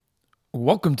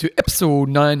Welcome to episode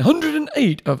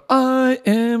 908 of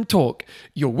IMTalk,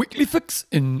 your weekly fix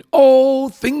in all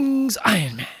things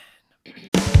Iron Man.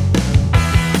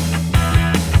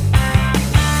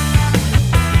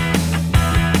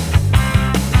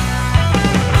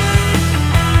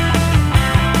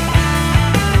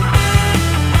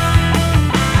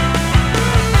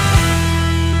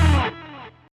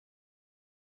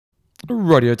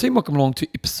 Radio team, welcome along to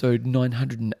episode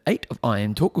 908 of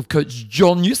IMTalk with Coach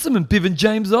John Newsom and Bevan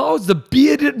James Eyles. The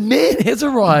bearded man has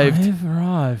arrived. I have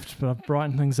arrived, but I've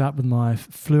brightened things up with my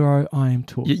fluoro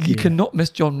IMTalk. You cannot miss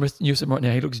John Newsom right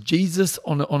now. He looks Jesus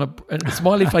on a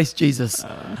smiley face Jesus.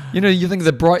 You know, you think of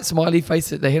the bright smiley face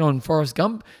that they had on Forrest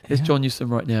Gump. There's John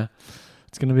Newsom right now.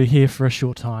 It's going to be here for a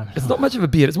short time. It's not much of a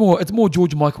beard. It's more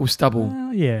George Michael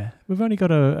stubble. Yeah, we've only got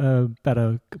about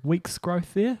a week's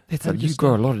growth there. You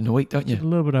grow a lot in a week, don't you? A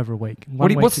little bit over a week.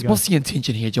 What's the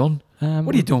intention here, John?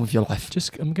 What are you doing with your life?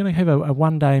 I'm going to have a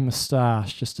one-day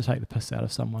moustache just to take the piss out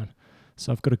of someone.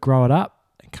 So I've got to grow it up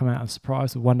and come out and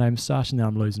surprise with one-day moustache, and then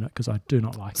I'm losing it because I do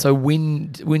not like it. So when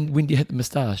do you hit the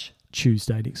moustache?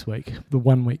 Tuesday next week. The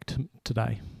 1 week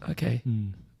today. Okay.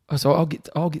 Oh, so I'll get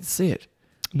to see it.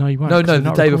 No, you won't. No,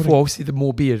 the day before I'll see the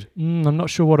more beard. I'm not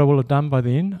sure what I will have done by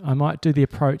then. I might do the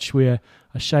approach where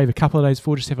I shave a couple of days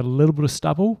before, just have a little bit of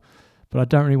stubble, but I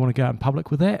don't really want to go out in public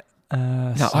with that.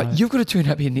 You've got to turn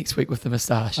up here next week with the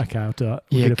moustache. Okay, I'll do it.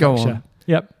 We'll go on.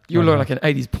 Yep. You look like an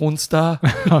 80s porn star.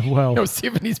 Well. Or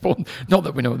 70s porn. Not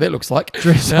that we know what that looks like.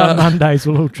 Dress up Mondays.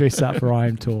 We'll all dress up for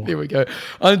IMTalk. There we go.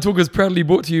 IMTalk is proudly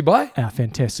brought to you by our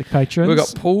fantastic patrons. We've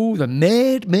got Paul, the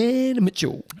Madman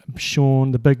Mitchell.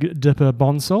 Sean, the Big Dipper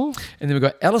Bonsall. And then we've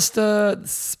got Alistair, the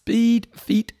Speed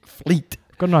Feet Fleet.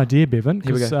 Got an idea, Bevan,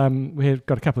 because we have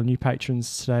got a couple of new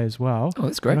patrons today as well. Oh,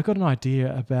 that's great. And I got an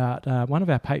idea about one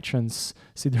of our patrons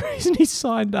said the reason he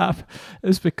signed up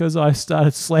is because I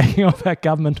started slagging off our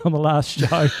government on the last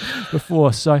show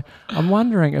before. So I'm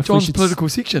wondering if John's political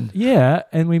section. Yeah,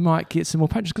 and we might get some more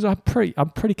patrons because I'm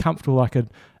pretty comfortable I could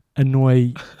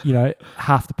annoy,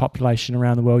 half the population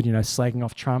around the world, slagging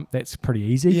off Trump. That's pretty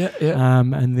easy. Yeah.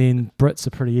 And then Brits are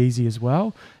pretty easy as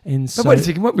well. And so, but wait a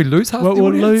second, won't we lose half the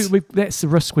audience? That's the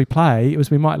risk we play.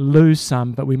 We might lose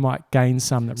some, but we might gain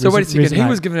some that So wait a second, he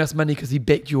was giving us money because he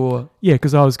backed your... Yeah,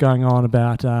 because I was going on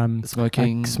about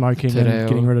smoking and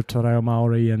getting rid of te reo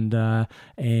Māori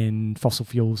and fossil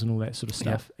fuels and all that sort of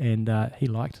stuff. Yeah. And he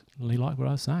liked what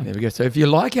I was saying. There we go. So if you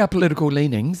like our political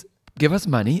leanings, give us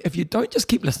money. If you don't, just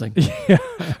keep listening. Yeah.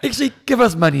 Actually, give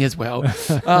us money as well.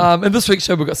 In this week's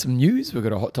show, we've got some news. We've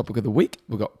got a hot topic of the week.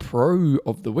 We've got pro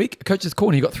of the week. Coach's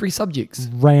Corner, you've got 3 subjects.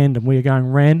 Random. We are going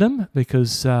random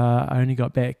because I only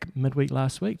got back midweek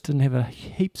last week. Didn't have a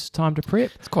heaps time to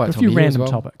prep. It's quite a few random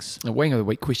topics. A wing of the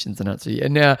week questions and answer.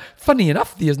 And now, funny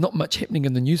enough, there's not much happening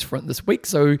in the news front this week.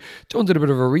 So John did a bit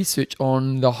of a research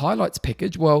on the highlights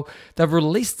package. Well, they've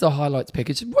released the highlights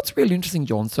package. What's really interesting,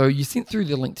 John, so you sent through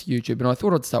the link to YouTube, and I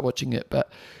thought I'd start watching it,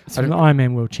 but it's the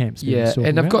Ironman World Champs. Yeah,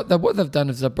 and what they've done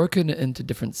is they've broken it into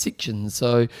different sections.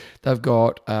 So they've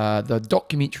got the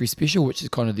documentary special, which is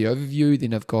kind of the overview. Then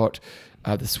they've got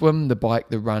the swim, the bike,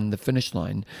 the run, the finish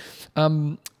line.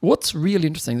 What's really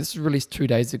interesting, this was released 2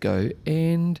 days ago,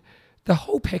 and the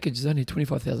whole package is only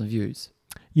 25,000 views.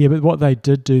 Yeah, but what they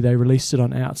did do, they released it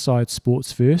on Outside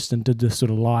Sports first and did this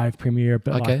sort of live premiere, a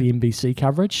bit like the NBC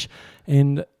coverage.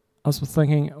 And I was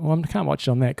thinking, well, I can't watch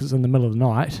it on that because it's in the middle of the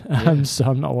night, so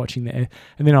I'm not watching that.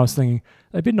 And then I was thinking,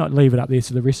 they better not leave it up there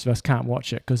so the rest of us can't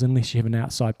watch it, because unless you have an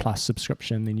Outside Plus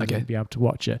subscription, then you won't be able to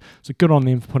watch it. So good on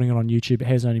them for putting it on YouTube. It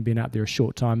has only been up there a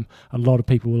short time. A lot of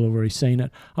people will have already seen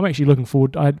it. I'm actually looking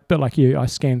forward. A bit like you, I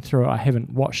scanned through it. I haven't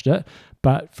watched it,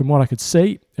 but from what I could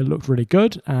see, it looked really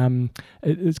good.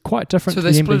 It's quite different to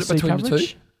the split NBC it between coverage. The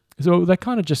two? So they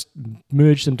kind of just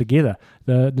merged them together,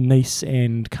 the Nice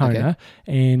and Kona,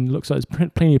 and looks like there's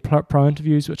plenty of pro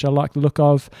interviews, which I like the look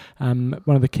of. One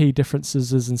of the key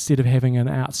differences is instead of having an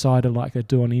outsider like they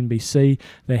do on NBC,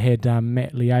 they had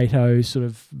Matt Lieto sort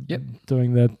of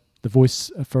doing the voice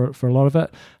for a lot of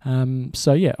it.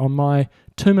 On my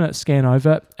 2-minute scan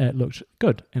over, it looked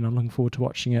good, and I'm looking forward to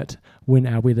watching it when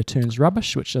our weather turns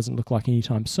rubbish, which doesn't look like any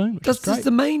time soon. Does the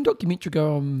main documentary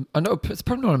go on? I know it's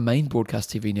probably not on main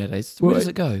broadcast TV nowadays. Where does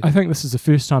it go? I think this is the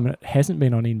first time it hasn't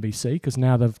been on NBC, because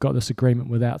now they've got this agreement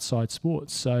with Outside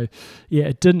Sports. So, yeah,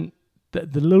 it didn't.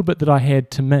 The little bit that I had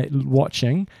to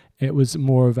watching, it was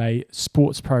more of a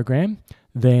sports program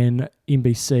than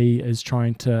NBC is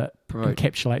trying to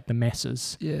encapsulate the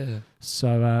masses. Yeah.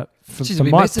 So from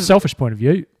my selfish point of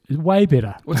view, it's way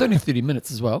better. Well, it's only 30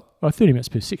 minutes as well. Well, 30 minutes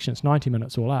per section. It's 90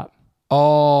 minutes all up.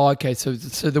 Oh, okay. So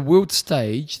the world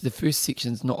stage, the first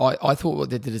section's not. I thought what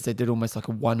they did is they did almost like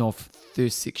a one-off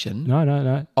first section.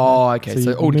 No. Oh, okay.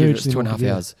 So altogether it's 2.5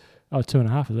 together. hours. Oh,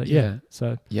 2.5 is it? Yeah.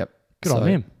 So yep. good on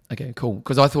them. Okay, cool.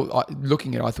 Because I thought,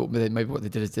 looking at it, I thought maybe what they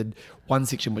did is did one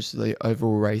section, which is the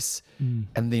overall race, and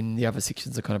then the other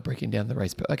sections are kind of breaking down the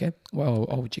race. But okay, well,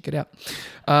 I'll check it out.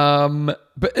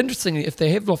 But interestingly, if they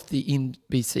have lost the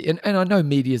NBC, and I know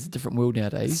media is a different world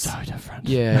nowadays. So different.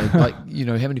 Yeah, like,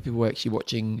 how many people are actually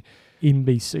watching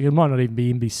NBC? It might not even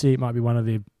be NBC. It might be one of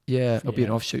their... Yeah, it'll be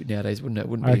an offshoot nowadays, wouldn't it?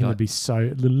 I reckon there'd be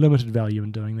so limited value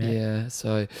in doing that. Yeah,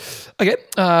 so... Okay,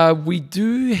 we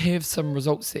do have some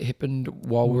results that happened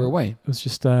while we were away. It was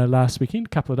just last weekend, a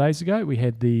couple of days ago. We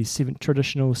had the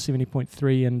traditional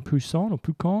 70.3 in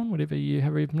Pucon, however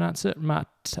you pronounce it.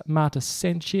 Marta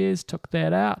Sanchez took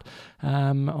that out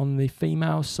on the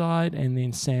female side, and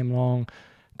then Sam Long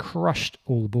crushed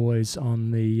all the boys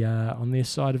on their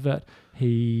side of it.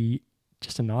 He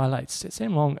just annihilates...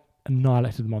 Sam Long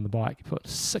annihilated them on the bike. He put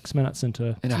 6 minutes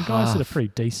into some guys that are pretty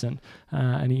decent,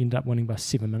 and he ended up winning by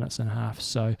 7 minutes and a half.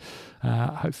 So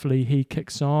hopefully he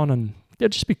kicks on, and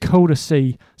it'd just be cool to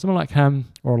see someone like him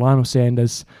or Lionel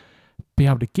Sanders be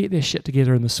able to get their shit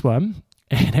together in the swim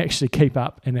and actually keep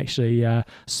up and actually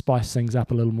spice things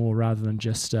up a little more rather than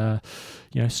just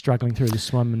struggling through the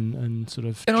swim and sort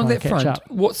of and on that catch front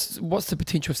up. what's the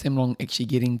potential of Sam Long actually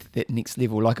getting to that next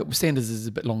level? Like, Sanders is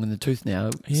a bit long in the tooth now,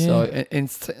 so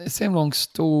and Sam Long's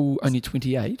still only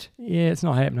 28. Yeah, it's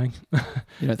not happening.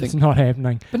 You don't think it's not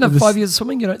happening? But no, 5 years of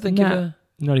swimming, you don't think?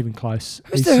 Not even close.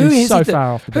 Who's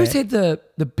far off the who's back. had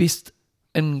the best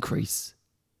increase?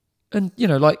 And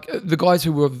like the guys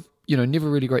who were never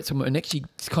really great swimmer and actually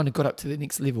kind of got up to the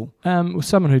next level. Well,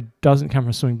 someone who doesn't come from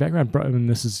a swimming background, and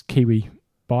this is Kiwi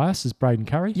bias, is Braden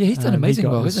Curry. Yeah, he's done amazing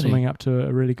well, hasn't he? Swimming up to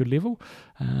a really good level.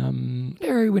 How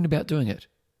he went about doing it?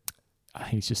 I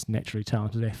think he's just a naturally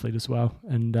talented athlete as well.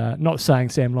 And not saying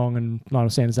Sam Long and Lionel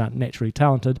Sanders aren't naturally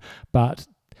talented, but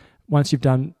once you've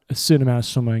done a certain amount of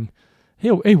swimming,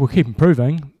 he will keep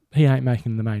improving. He ain't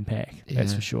making the main pack,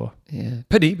 that's for sure. Yeah.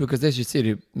 Pity, because as you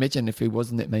said, imagine if he was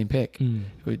in that main pack. It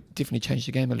would definitely change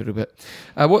the game a little bit.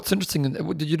 What's interesting,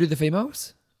 did you do the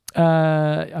females?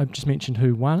 I've just mentioned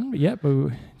who won. Yep.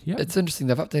 It's interesting.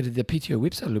 They've updated their PTO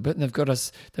website a little bit, and they've got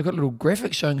little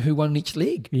graphics showing who won each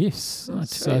leg. Yes.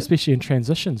 So especially in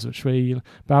transitions, which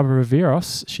Barbara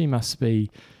Riveros, she must be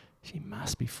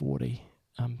 40,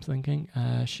 I'm thinking.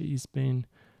 She's been...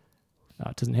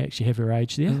 it doesn't actually have her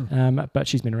age there, but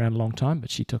she's been around a long time,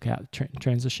 but she took out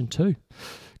transition too.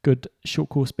 Good short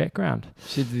course background.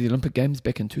 She did the Olympic Games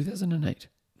back in 2008.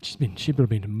 She's been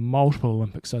to multiple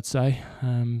Olympics, I'd say.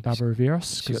 Barbara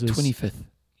Riveros. She got 25th.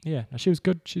 Yeah, no, she was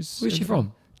good. Where's she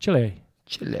from? Chile.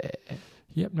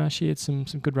 Yep, no, she had some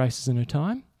good races in her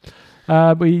time.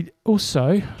 We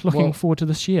also looking forward to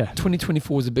this year.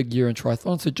 2024 is a big year in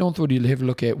triathlon, so John thought he'd have a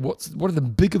look at what are the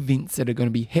big events that are going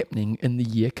to be happening in the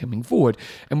year coming forward,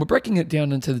 and we're breaking it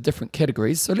down into the different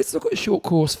categories. So let's look at short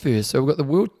course first. So we've got the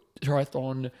World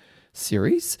Triathlon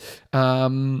Series.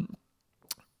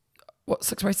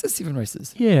 6 races, 7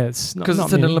 races? Yeah, it's not because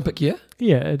it's an Olympic year.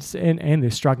 Yeah, it's and they're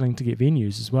struggling to get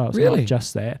venues as well. It's really? Not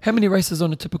just that. How many races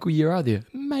on a typical year are there?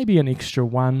 Maybe an extra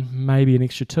one, maybe an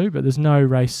extra 2, but there's no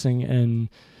racing in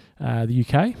the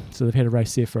UK, so they've had a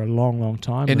race there for a long, long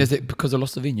time. And is it because of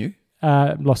loss of venue?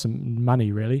 Loss of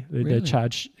money, really. They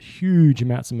charge huge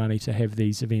amounts of money to have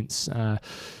these events.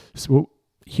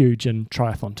 Huge in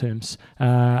triathlon terms.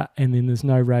 And then there's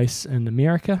no race in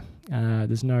America.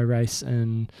 There's no race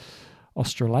in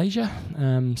Australasia.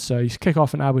 So you kick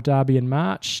off in Abu Dhabi in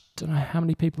March. Don't know how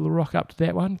many people will rock up to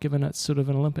that one, given it's sort of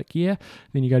an Olympic year.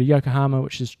 Then you go to Yokohama,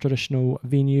 which is traditional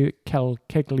venue,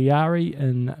 Cagliari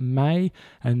in May,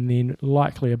 and then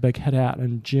likely a big hit out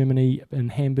in Germany in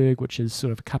Hamburg, which is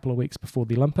sort of a couple of weeks before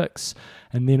the Olympics.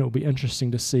 And then it'll be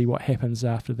interesting to see what happens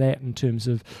after that in terms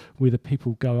of whether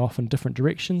people go off in different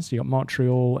directions. You got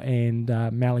Montreal and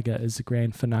Malaga as the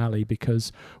grand finale,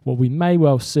 because what we may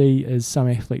well see is some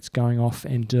athletes going off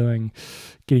and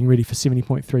getting ready for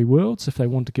 70.3 Worlds if they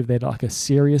want to give that like a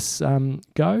serious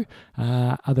go.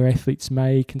 Other athletes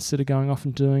may consider going off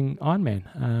and doing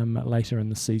Ironman later in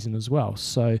the season as well.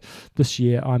 So this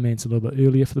year Ironman's a little bit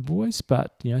earlier for the boys,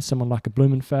 but someone like a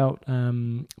Blumenfeld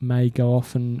may go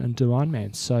off and do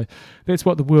Ironman. So that's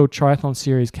what the World Triathlon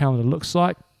Series calendar looks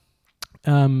like.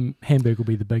 Hamburg will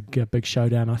be the big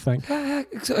showdown, I think.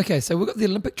 Okay, so we've got the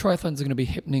Olympic triathlons are going to be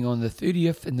happening on the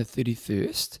 30th and the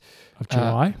 31st of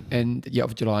July,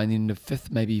 of July, and then the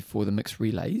 5th maybe for the mixed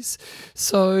relays.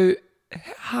 So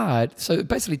hard. So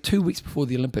basically 2 weeks before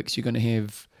the Olympics, you're going to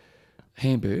have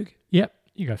Hamburg. Yep.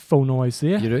 you go full noise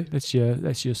there. You do? That's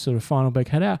your sort of final big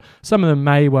hit out. Some of them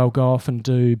may well go off and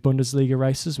do Bundesliga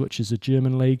races, which is a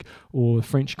German league, or the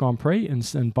French Grand Prix,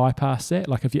 and bypass that.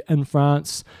 Like if you're in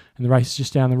France and the race is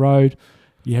just down the road,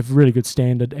 you have really good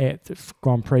standard at the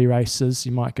Grand Prix races.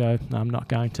 You might go, no, I'm not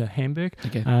going to Hamburg,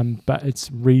 but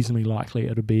it's reasonably likely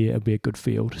it'll be a good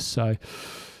field. So,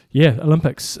 yeah,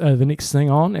 Olympics. The next thing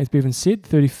on, as Bevan said,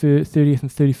 30th and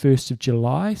 31st of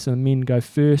July. So the men go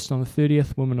first on the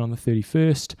 30th, women on the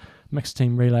 31st. Mixed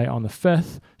team relay on the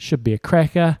 5th. Should be a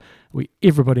cracker.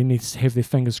 Everybody needs to have their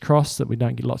fingers crossed that we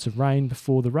don't get lots of rain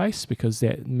before the race, because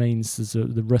that means there's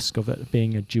the risk of it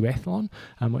being a duathlon,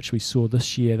 which we saw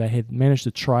this year. They had managed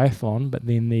the triathlon, but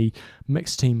then the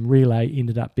mixed team relay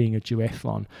ended up being a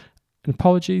duathlon. And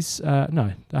apologies,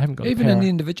 no, they haven't got even in the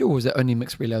individual, or was it only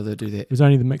mixed relay they do that? It was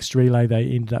only the mixed relay they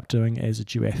ended up doing as a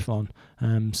duathlon.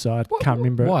 So I can't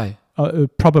remember. Why?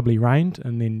 It probably rained,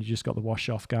 and then you just got the wash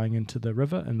off going into the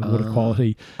river, and the water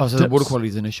quality. Oh, so the water quality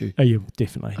is an issue. Oh, yeah,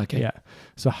 definitely. Okay. Yeah.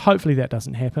 So hopefully that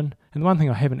doesn't happen. And the one thing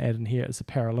I haven't added in here is the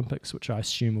Paralympics, which I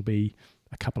assume will be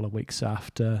a couple of weeks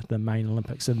after the main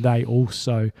Olympics, and they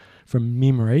also, from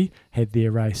memory, had their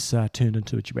race turned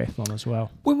into a duathlon as well.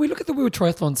 When we look at the World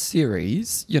Triathlon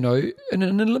Series, in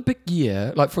an Olympic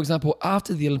year, like for example,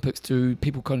 after the Olympics, do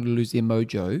people kind of lose their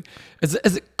mojo? Is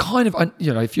it kind of,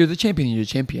 if you're the champion, you're the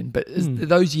champion, but is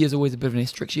those years always a bit of an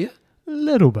asterisk year?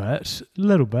 Little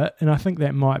bit, and I think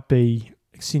that might be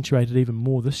accentuated even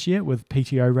more this year with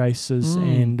PTO races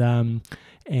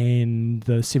and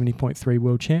the 70.3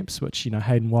 World Champs, which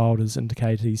Hayden Wild has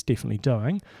indicated he's definitely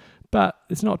doing. But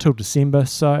it's not till December,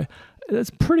 so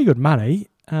it's pretty good money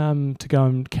to go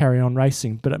and carry on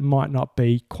racing, but it might not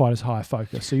be quite as high a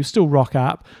focus. So you still rock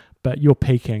up, but you're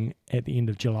peaking at the end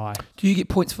of July. Do you get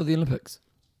points for the Olympics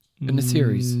in the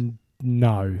series?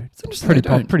 No. It's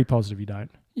interesting. Pretty positive you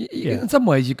don't. In some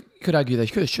ways, you could argue they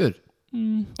should.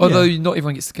 Although not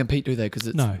everyone gets to compete, do they? Because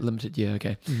it's limited. Yeah,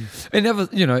 okay. And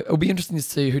it'll be interesting to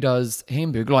see who does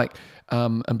Hamburg, like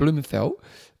and Blumenfeld,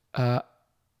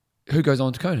 who goes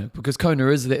on to Kona, because Kona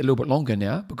is a little bit longer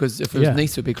now. Because if it was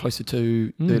Nice, it would be closer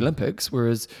to the Olympics,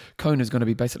 whereas Kona is going to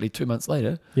be basically 2 months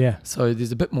later. Yeah. So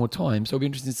there's a bit more time. So it'll be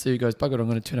interesting to see who goes, bugger it, I'm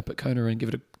going to turn up at Kona and give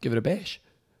it a bash.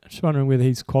 I'm just wondering whether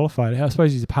he's qualified. I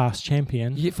suppose he's a past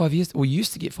champion. You get 5 years. Well, you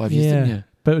used to get 5 years, didn't you?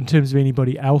 But in terms of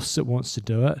anybody else that wants to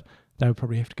do it, they would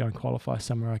probably have to go and qualify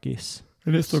somewhere, I guess.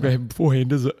 And that's not going to happen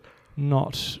beforehand, is it?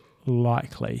 Not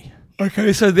likely.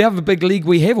 Okay, so the other big league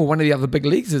we have, or one of the other big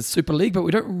leagues, is Super League, but we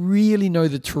don't really know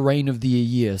the terrain of the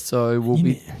year, so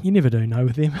you never do know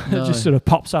with them. No. It just sort of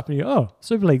pops up and you go, oh,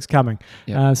 Super League's coming.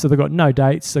 Yep. So they've got no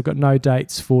dates. They've got no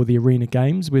dates for the arena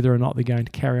games, whether or not they're going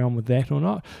to carry on with that or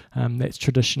not. That's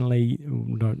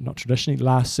not traditionally.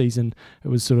 Last season, it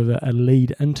was sort of a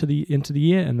lead into the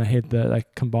year, and they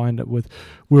combined it with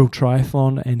World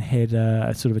Triathlon and had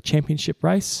a sort of a championship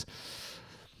race.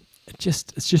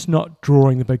 It's just not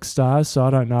drawing the big stars, so I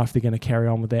don't know if they're going to carry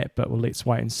on with that, but let's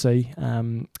wait and see.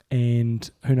 And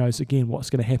who knows, again, what's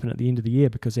going to happen at the end of the year,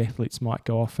 because athletes might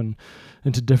go off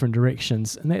into different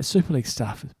directions. And that Super League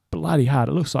stuff is bloody hard.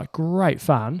 It looks like great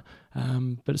fun,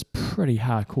 but it's pretty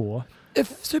hardcore.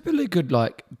 If Super League could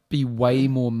be way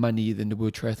more money than the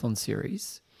World Triathlon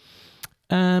Series,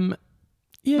 money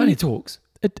talks.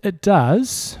 It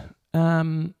does.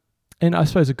 And I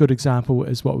suppose a good example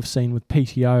is what we've seen with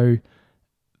PTO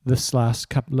this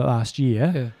last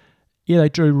year. Yeah, they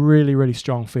drew really, really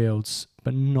strong fields,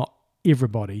 but not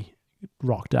everybody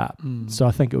rocked up. So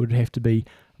I think it would have to be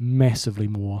massively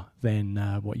more than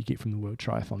what you get from the World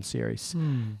Triathlon Series.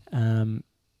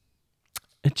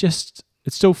 It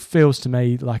still feels to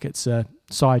me like it's a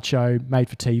sideshow made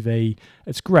for TV.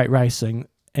 It's great racing,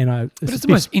 but it's the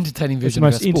most entertaining version. It's the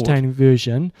most entertaining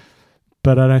version.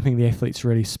 But I don't think the athletes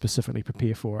really specifically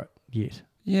prepare for it yet.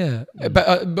 Yeah.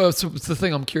 But so it's the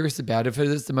thing I'm curious about. If it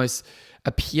is the most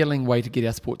appealing way to get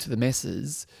our sport to the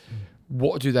masses,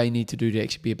 what do they need to do to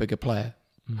actually be a bigger player?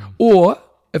 Or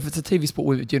if it's a TV sport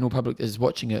where the general public is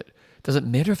watching it, does it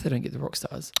matter if they don't get the rock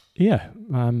stars? Yeah.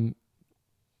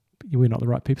 We're not the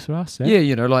right people to ask that.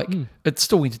 Yeah, it's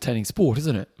still entertaining sport,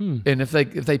 isn't it? And if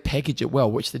they package it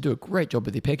well, which they do a great job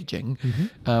with their packaging,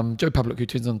 Joe Public, who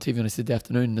turns on TV on a Saturday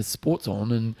afternoon and the sport's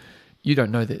on, and you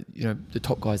don't know that the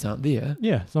top guys aren't there.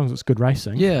 Yeah, as long as it's good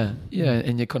racing. Yeah,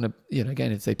 and you kind of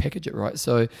again, if they package it right.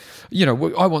 So I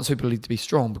want Super League to be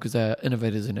strong because they're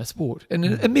innovators in our sport, and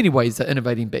in many ways they're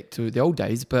innovating back to the old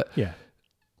days. But yeah.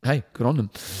 Hey, good on them.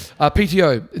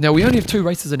 PTO. Now, we only have 2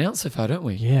 races announced so far, don't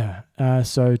we? Yeah.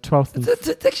 So 12th...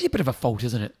 It's actually a bit of a fault,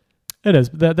 isn't it? It is.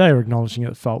 They are acknowledging it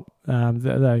at fault.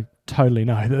 They totally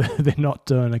know that they're not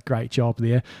doing a great job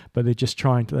there, but they're just they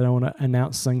don't want to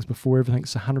announce things before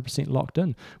everything's 100% locked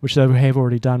in, which they have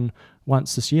already done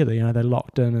once this year. They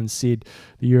locked in and said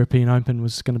the European Open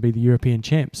was going to be the European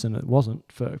champs, and it wasn't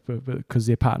because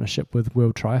their partnership with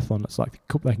World Triathlon. It's like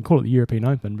they can call it the European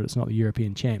Open, but it's not the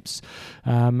European champs.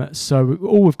 So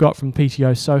all we've got from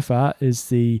PTO so far is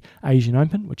the Asian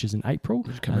Open, which is in April,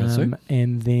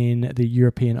 and then the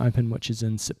European Open, which is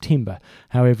in September.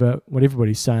 However, what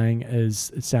everybody's saying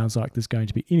is it sounds like there's going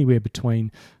to be anywhere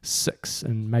between 6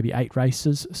 and maybe 8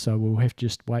 races, so we'll have to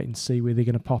just wait and see where they're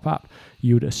going to pop up.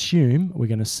 You would assume we're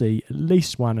going to see at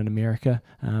least one in America,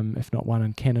 if not one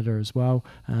in Canada as well.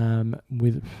 I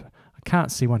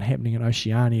can't see one happening in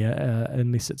Oceania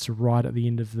unless it's right at the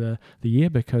end of the year,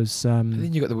 because... and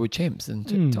then you've got the World Champs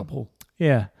in Top Hall.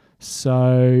 Yeah,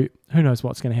 so who knows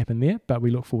what's going to happen there, but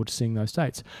we look forward to seeing those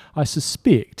dates. I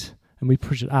suspect, and we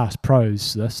should ask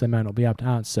pros this, they may not be able to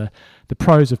answer, the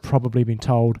pros have probably been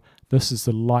told this is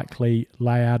the likely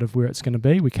layout of where it's going to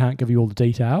be. We can't give you all the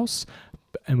details,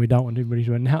 and we don't want anybody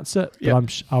to announce it,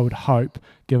 but I would hope,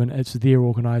 given it's their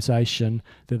organisation,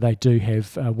 that they do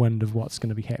have a wind of what's going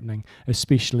to be happening,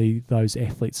 especially those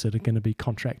athletes that are going to be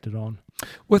contracted on.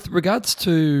 With regards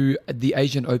to the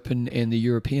Asian Open and the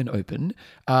European Open,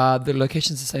 the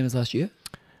locations the same as last year?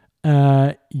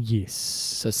 Yes.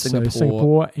 So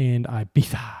Singapore and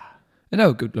Ibiza. And they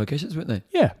were good locations, weren't they?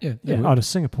 Yeah. Out of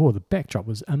Singapore, the backdrop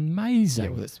was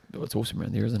amazing. Yeah, well, it's awesome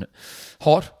around there, isn't it?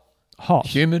 Hot.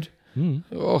 Humid.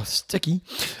 Oh, sticky.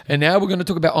 And now we're going to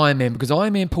talk about Ironman, because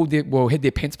Ironman had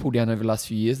their pants pulled down over the last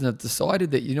few years, and they've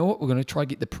decided that, you know what, we're going to try to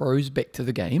get the pros back to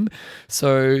the game.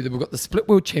 So we've got the Split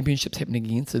World Championships happening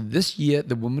again. So this year,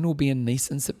 the women will be in Nice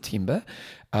in September.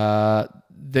 That's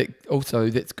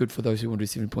good for those who want to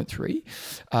do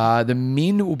 7.3. The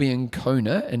men will be in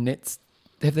Kona, and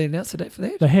have they announced a date for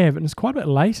that? They have, and it's quite a bit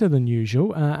later than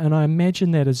usual, and I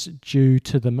imagine that is due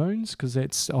to the moons, because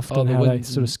that's often how they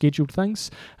sort of scheduled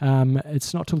things.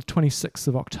 It's not till the 26th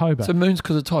of October. So moons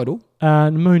because of tidal?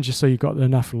 Moon just so you've got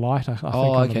enough light, I think,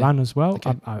 on the run as well,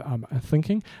 okay. I'm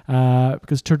thinking,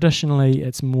 because traditionally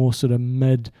it's more sort of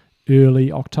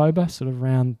early October, sort of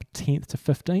around 10th to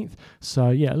 15th. So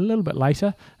yeah, a little bit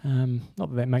later.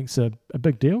 Not that makes a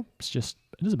big deal.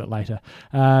 It is a bit later.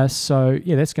 So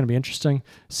yeah, that's going to be interesting.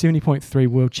 70.3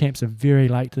 World Champs are very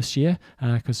late this year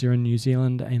because they're in New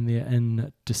Zealand, and they're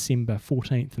in December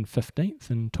 14th and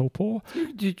 15th in Taupo.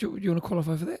 Do you want to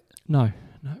qualify for that? No.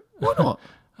 Why not?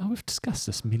 We've discussed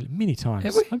this many times.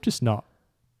 Have we? I'm just not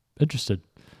interested.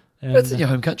 It's in your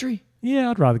home country.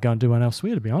 Yeah, I'd rather go and do one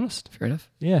elsewhere, to be honest. Fair enough.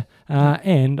 Yeah,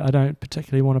 and I don't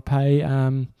particularly want to pay...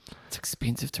 it's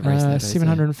expensive to race nowadays.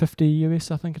 $750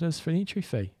 US, I think it is, for an entry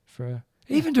fee.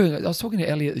 Even doing it, I was talking to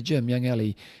Ellie at the gym, young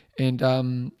Ellie,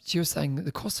 and she was saying that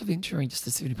the cost of entering just to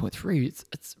 70.3,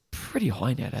 it's pretty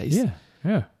high nowadays.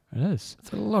 Yeah, it is.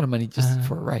 It's a lot of money just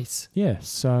for a race. Yeah,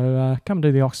 so come and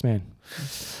do the Oxman.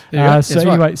 Right.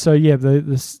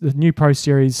 The new Pro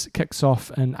Series kicks off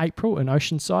in April in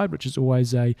Oceanside, which is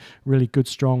always a really good,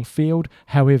 strong field.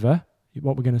 However,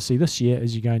 what we're going to see this year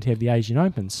is you're going to have the Asian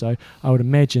Open. So I would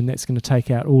imagine that's going to take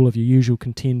out all of your usual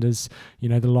contenders,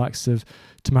 the likes of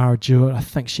Tamara Jewett. I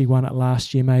think she won it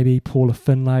last year, maybe. Paula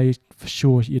Finlay, for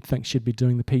sure, you'd think she'd be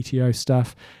doing the PTO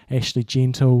stuff. Ashley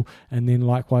Gentle, and then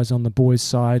likewise on the boys'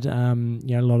 side, a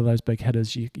lot of those big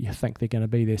hitters, you think they're going to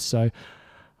be there. So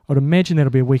I'd imagine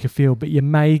that'll be a weaker field, but you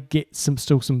may get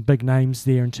still some big names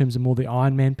there in terms of more the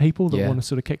Ironman people that want to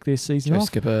sort of kick their season off.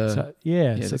 Skipper. So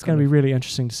it's going to be really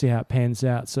interesting to see how it pans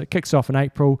out. So it kicks off in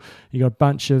April. You got a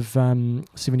bunch of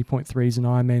 70.3s and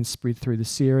Ironman spread through the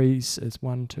series. It's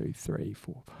 1, 2, 3,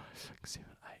 4, 5, 6, 7,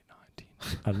 8, 9,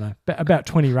 10. I don't know, about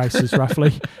 20 races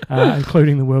roughly,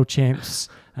 including the World Champs.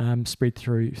 Spread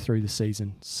through the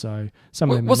season. So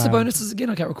some of them. What's the bonuses again?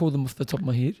 I can't recall them off the top of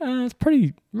my head. It's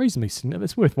pretty reasonably significant.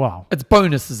 It's worthwhile. It's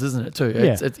bonuses, isn't it? Too.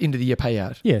 Yeah. It's end of the year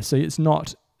payout. Yeah. So it's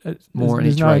not more in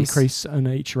each race. There's no increase in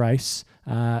each race.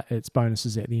 It's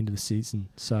bonuses at the end of the season.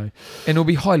 So and it'll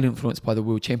be highly influenced by the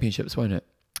World Championships, won't it?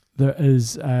 There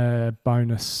is a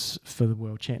bonus for the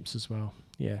World Champs as well.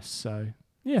 Yeah. So.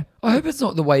 Yeah. I hope it's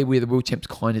not the way where the World Champs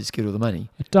kind of just get all the money.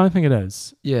 I don't think it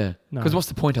is. Yeah. Because what's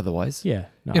the point otherwise? Yeah.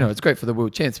 No. It's great for the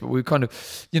World Champs, but we kind of,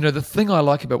 the thing I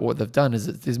like about what they've done is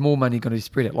that there's more money going to be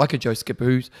spread out. Like a Joe Skipper,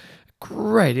 who's a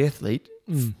great athlete.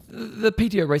 The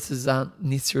PTO races aren't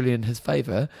necessarily in his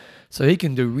favour, so he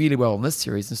can do really well in this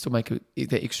series and still make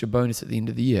that extra bonus at the end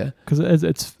of the year. Because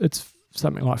it's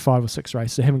something like 5 or 6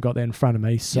 races. I haven't got that in front of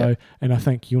me. So, and I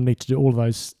think you'll need to do all of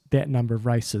those, that number of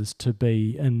races to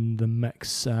be in the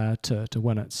mix to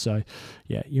win it. So,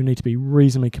 yeah, you'll need to be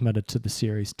reasonably committed to the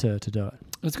series to do it.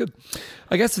 That's good.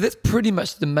 Okay, so that's pretty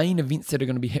much the main events that are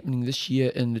going to be happening this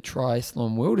year in the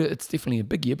triathlon world. It's definitely a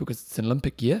big year because it's an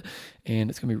Olympic year, and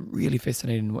it's going to be really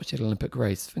fascinating to watch that Olympic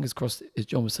race. Fingers crossed, as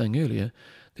John was saying earlier,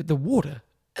 that the water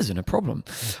isn't a problem.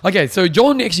 Okay, so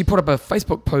John actually put up a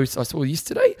Facebook post I saw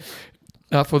yesterday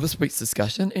for this week's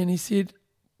discussion, and he said,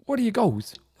 what are your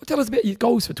goals? Well, tell us about your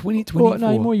goals for 2024. Well,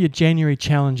 no, more your January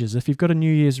challenges. If you've got a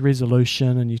New Year's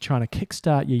resolution and you're trying to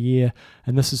kickstart your year,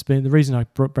 and this has been, the reason I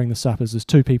bring this up is there's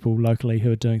 2 people locally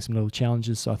who are doing some little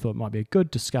challenges, so I thought it might be a good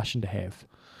discussion to have.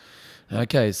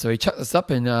 Okay, so he chucked this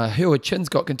up, and Hua Chin's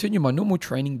got, continue my normal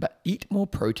training but eat more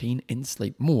protein and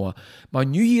sleep more. My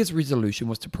New Year's resolution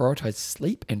was to prioritize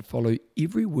sleep and follow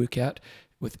every workout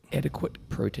with adequate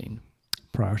protein.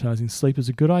 Prioritising sleep is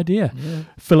a good idea. Yeah.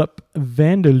 Philip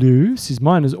Vanderloo says,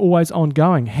 mine is always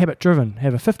ongoing, habit-driven.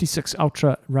 Have a 56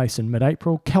 Ultra race in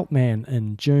mid-April, Kelpman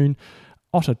in June,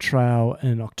 Otter Trail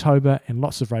in October, and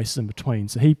lots of races in between.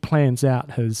 So he plans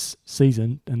out his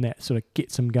season, and that sort of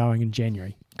gets him going in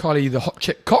January. Kylie, the hot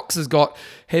chick Cox, has got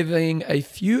having a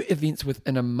few events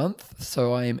within a month,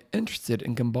 so I am interested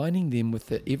in combining them with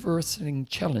the Everesting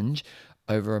Challenge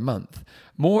over a month.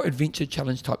 More adventure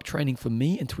challenge type training for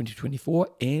me in 2024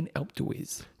 and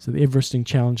Alpduez. So the Everesting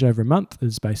Challenge over a month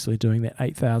is basically doing that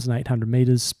 8,800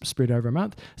 meters spread over a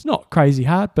month. It's not crazy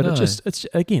hard, but no.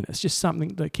 It's just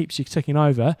something that keeps you ticking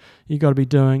over. You've got to be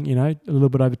doing, a little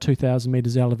bit over 2,000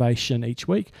 meters elevation each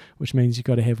week, which means you've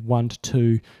got to have 1 to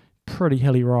 2 pretty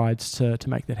hilly rides to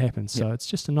make that happen. So It's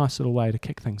just a nice little way to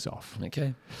kick things off.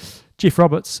 Okay. Jeff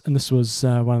Roberts, and this was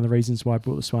one of the reasons why I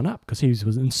brought this one up, because he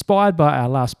was inspired by our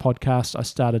last podcast. I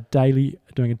started doing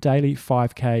a daily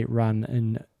 5K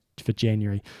run for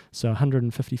January. So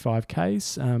 155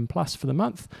 Ks plus for the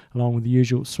month, along with the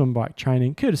usual swim bike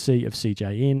training, courtesy of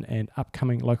CJN and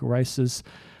upcoming local races.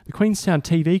 The Queenstown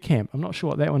TV camp, I'm not sure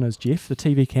what that one is, Jeff. The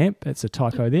TV camp, that's a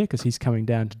typo there because he's coming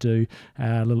down to do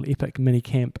a little epic mini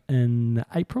camp in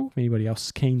April. If anybody else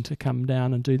is keen to come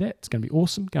down and do that, it's going to be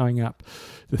awesome, going up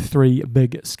the 3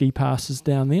 big ski passes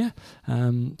down there.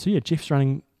 Jeff's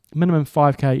running minimum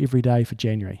 5K every day for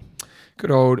January.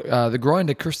 Good old, the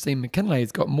grinder Christine McKinley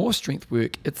has got more strength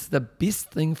work. It's the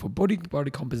best thing for body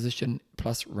composition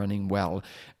plus running well,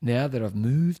 now that I've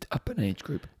moved up an age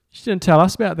group. She didn't tell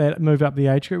us about that move up the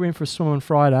age group. Went for a swim on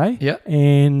Friday. Yeah.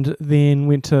 And then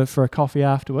went for a coffee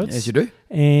afterwards. As you do.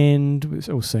 And we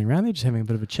were all sitting around there just having a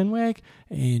bit of a chin wag.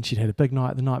 And she'd had a big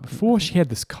night the night before. She had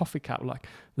this coffee cup like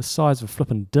the size of a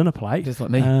flipping dinner plate. Just like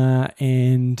me.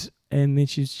 And then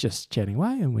she was just chatting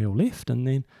away and we all left. And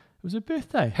then it was her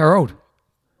birthday. How old?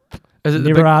 Is it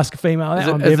Never ask a female that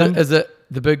one, Bevan. Is it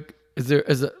the big... Is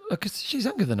it... Because she's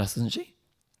younger than us, isn't she?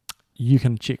 You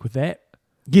can check with that.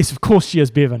 Yes, of course she is,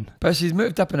 Bevan. But she's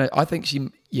moved up in I think she...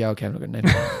 Yeah, okay, I'm not going to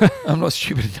name her. I'm not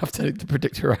stupid enough to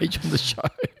predict her age on the show.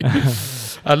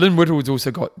 Lynn Whittle's also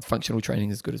got functional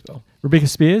training as good as well. Rebecca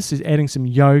Spears is adding some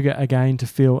yoga again to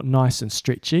feel nice and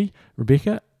stretchy.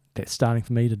 Rebecca, that's starting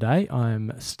for me today.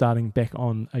 I'm starting back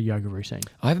on a yoga routine.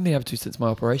 I haven't been able to since my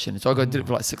operation. So I did it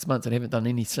for like 6 months and haven't done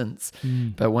any since.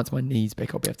 But once my knee's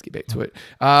back, I'll be able to get back to it.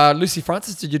 Lucy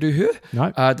Francis, did you do her?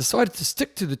 No. Decided to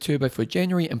stick to the turbo for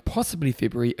January and possibly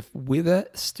February if weather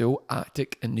still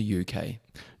Arctic in the UK.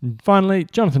 And finally,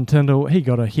 Jonathan Tyndall, he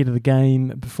got ahead of the game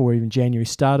before even January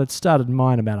started. Started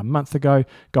mine about a month ago.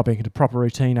 Got back into proper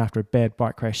routine after a bad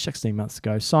bike crash 16 months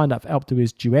ago. Signed up for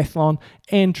Alpduez duathlon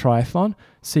and triathlon.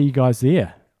 See you guys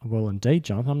there. Well, indeed,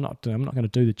 Jonathan. I'm not going to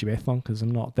do the duathlon because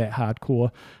I'm not that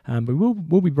hardcore. But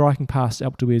we'll be biking past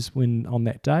Alpduez on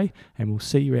that day, and we'll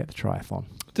see you at the triathlon.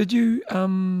 Did you?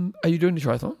 Are you doing the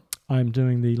triathlon? I'm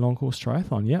doing the long course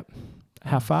triathlon. Yep.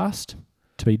 How fast?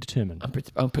 To be determined.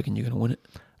 I'm picking you're going to win it.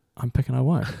 I'm picking I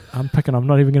won't. I'm picking I'm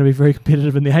not even going to be very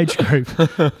competitive in the age group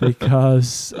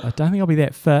because I don't think I'll be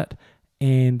that fit,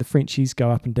 and the Frenchies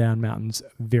go up and down mountains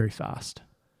very fast.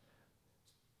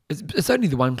 It's only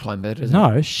the one climb bit, isn't it?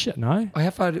 No, shit, no.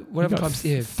 How far? What climbs do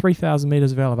you have? 3,000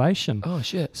 metres of elevation. Oh,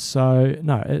 shit. So,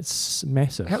 no, it's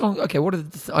massive. How long? Okay,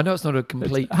 I know it's not a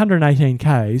complete... It's 118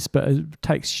 Ks, but it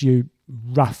takes you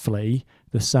roughly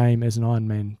the same as an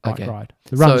Ironman bike ride.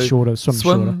 The run's shorter, swim's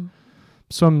shorter.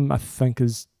 Swim, I think,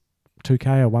 is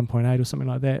 2K or 1.8 or something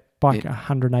like that. Bike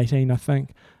 118, I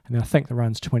think. And then I think the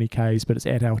run's 20 Ks, but it's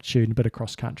at altitude and a bit of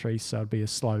cross country, so it'd be a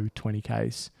slow 20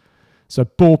 Ks. So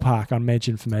ballpark, I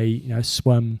imagine for me,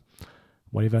 swim,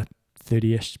 whatever,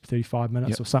 30-ish, 35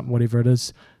 minutes or something, whatever it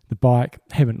is. The bike,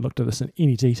 haven't looked at this in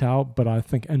any detail, but I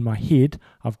think in my head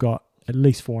I've got at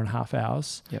least 4.5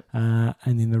 hours. Yep.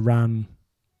 And then the run,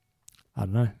 I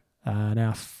don't know, an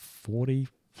hour 40,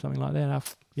 something like that.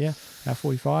 Hour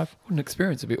 45. What an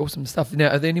experience. It'd be awesome stuff. Now,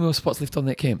 are there any more spots left on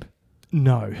that camp?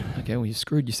 No. Okay, well, you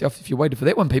screwed yourself if you waited for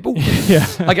that one, people. Yeah.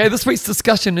 Okay, this week's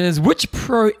discussion is, which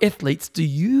pro athletes do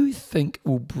you think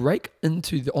will break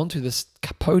onto this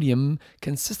podium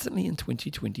consistently in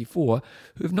 2024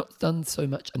 who have not done so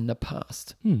much in the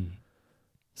past?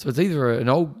 So it's either an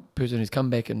old person who's come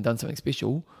back and done something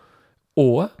special,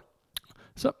 or...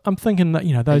 So I'm thinking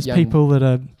that, those people that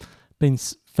have been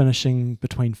finishing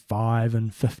between 5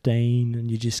 and 15, and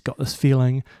you just got this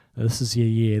feeling that this is your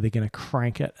year, they're going to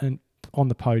crank it and on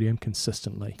the podium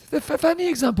consistently. The funny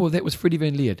example of that was Freddie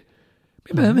Van Leerd.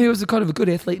 Remember him? He was a kind of a good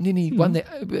athlete, and then he won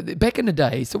that back in the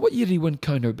day. So what year did he win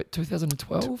Kona? About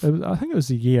 2012? I think it was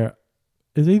the year.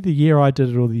 It was either the year I did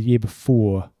it or the year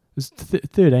before. It was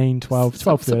 13, 12,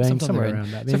 13, somewhere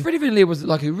around that. So Freddie Van Leerd was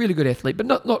like a really good athlete, but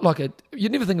not like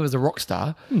you'd never think of him as a rock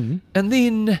star. And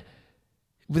then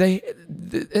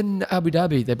in Abu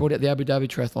Dhabi, they brought out the Abu Dhabi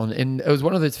triathlon, and it was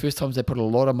one of those first times they put a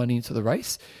lot of money into the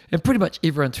race, and pretty much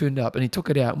everyone turned up, and he took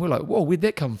it out, and we're like, whoa, where'd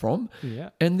that come from?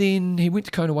 Yeah. And then he went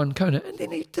to Kona, won Kona, and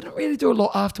then he didn't really do a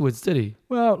lot afterwards, did he?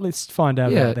 Well, let's find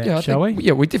out about that, shall we?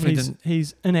 Yeah, we definitely didn't.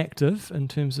 He's inactive in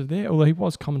terms of that, although he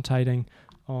was commentating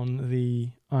on the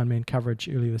Ironman coverage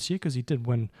earlier this year, because he did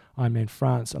win Ironman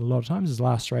France a lot of times. His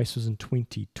last race was in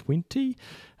 2020.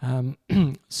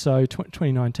 So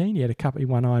 2019, he had he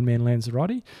won Ironman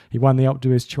Lanzarote. He won the Alpe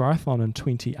d'Huez Triathlon in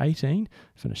 2018,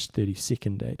 finished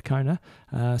 32nd at Kona.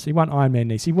 So he won Ironman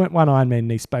Nice. He won Ironman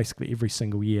Nice basically every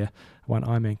single year. Won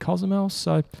Ironman Cozumel.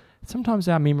 So sometimes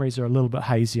our memories are a little bit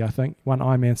hazy, I think. Won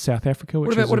Ironman South Africa,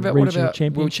 which was a regional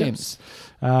championships. World Champs?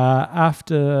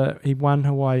 After he won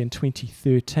Hawaii in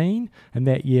 2013, and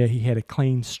that year he had a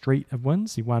clean streak of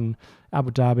wins. He won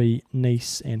Abu Dhabi,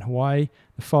 Nice, and Hawaii.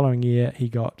 The following year he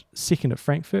got second at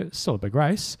Frankfurt, still a big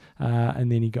race,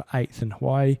 and then he got 8th in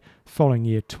Hawaii. The following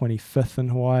year 25th in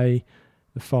Hawaii.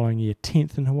 The following year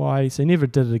 10th in Hawaii. So he never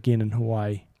did it again in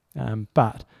Hawaii,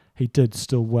 but he did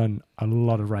still win a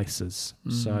lot of races.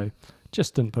 So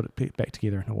just didn't put it back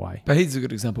together in Hawaii. But he's a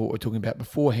good example of what we're talking about.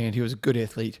 Beforehand, he was a good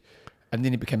athlete, and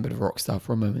then he became a bit of a rock star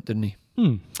for a moment, didn't he?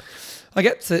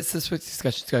 Okay, so it's this week's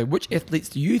discussion to go. Which athletes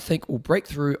do you think will break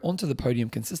through onto the podium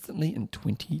consistently in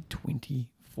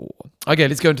 2024? Okay,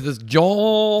 let's go into this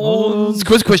John's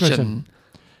quiz question.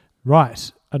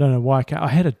 Right. I don't know why I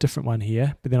had a different one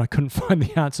here, but then I couldn't find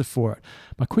the answer for it.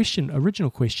 My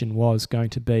original question was going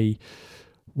to be,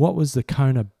 what was the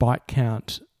Kona bike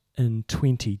count in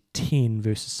 2010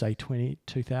 versus, say,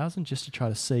 2000, just to try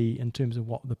to see in terms of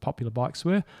what the popular bikes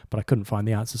were, but I couldn't find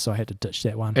the answer, so I had to ditch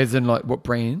that one. As in, like, what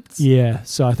brands? Yeah,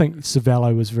 so I think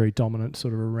Cervelo was very dominant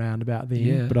sort of around about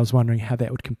then, but I was wondering how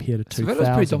that would compare to 2000. Cervelo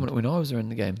was pretty dominant when I was around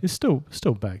the game. It's still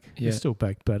big. Yeah. It's still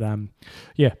big, but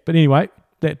but anyway,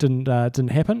 that didn't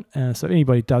happen. So if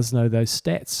anybody does know those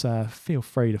stats, feel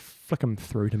free to flick them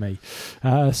through to me.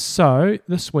 So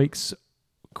this week's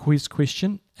quiz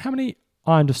question: how many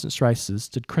iron distance races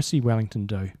did Chrissy Wellington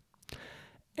do?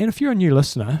 And if you're a new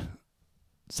listener,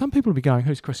 some people will be going,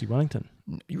 who's Chrissy Wellington?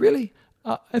 Really?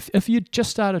 If you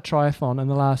just started triathlon in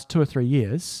the last 2 or 3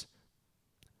 years,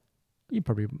 you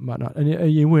probably might not,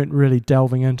 and you weren't really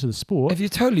delving into the sport. If you're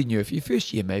totally new, if you're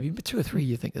first year maybe, but 2 or 3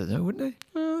 you think they know, wouldn't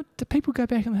they? Do people go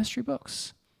back in the history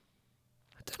books?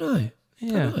 I don't know.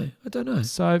 Yeah. I don't know.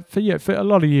 So for a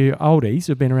lot of you oldies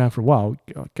who've been around for a while,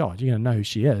 God, you're going to know who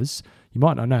she is. You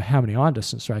might not know how many iron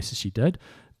distance races she did,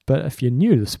 but if you're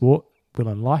new to the sport, we'll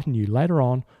enlighten you later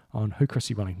on who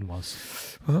Chrissy Wellington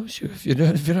was. Well, sure, if you know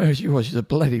who she was, she's a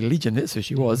bloody legend, that's who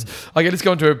she was. Okay, let's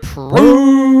go on to a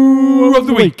pro of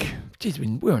the week.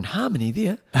 Jeez, we're in harmony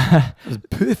there. That was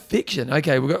perfection.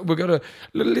 Okay, we've got to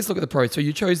let's look at the pros. So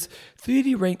you chose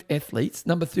 30 ranked athletes,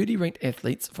 number 30 ranked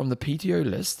athletes from the PTO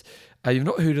list. You've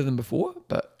not heard of them before,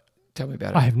 but tell me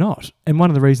about it. I have not. And one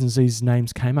of the reasons these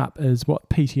names came up is what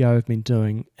PTO have been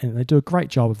doing, and they do a great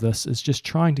job of this, is just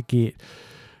trying to get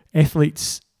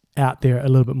athletes out there a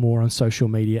little bit more on social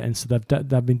media. And so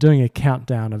they've been doing a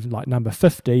countdown of like number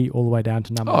 50 all the way down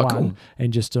to number 1, cool.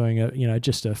 And just doing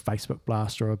just a Facebook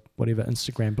blast or a whatever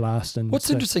Instagram blast. And what's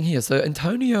interesting here, so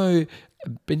Antonio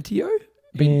Benito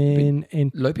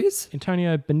Lopez?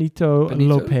 Antonio Benito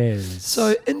Lopez.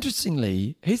 So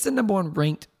interestingly, he's the number 1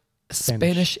 ranked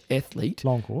Spanish athlete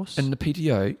long course in the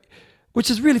PTO,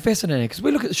 which is really fascinating because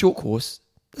we look at the short course.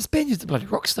 The Spaniards are bloody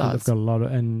rock stars. They've got a lot of,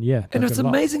 and it's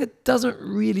amazing it doesn't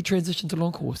really transition to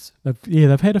long course.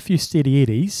 They've had a few steady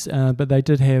eddies, but they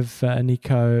did have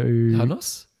Nico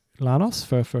Lanos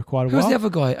for quite a while. Who's the other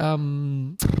guy?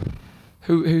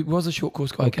 Who was a short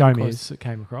course guy? Gomez that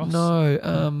came across.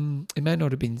 No, it may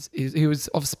not have been. He was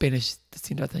of Spanish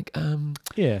descent, I think.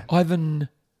 Ivan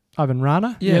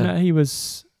Rana. Yeah.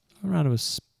 Rana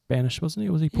was Spanish, wasn't he?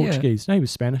 Or was he Portuguese? No, he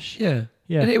was Spanish. Yeah.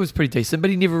 And it was pretty decent, but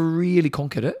he never really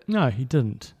conquered it. No, he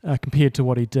didn't, compared to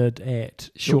what he did at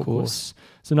short course.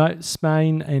 So no,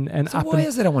 Spain and so why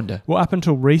is that, I wonder? Well, up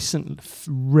until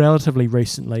relatively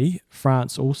recently,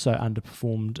 France also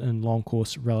underperformed in long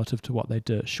course relative to what they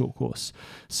did at short course.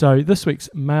 So this week's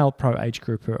male pro age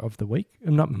grouper of the week,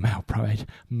 not male pro age,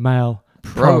 male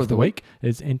pro of the week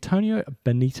is Antonio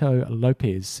Benito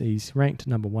Lopez. He's ranked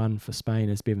number 1 for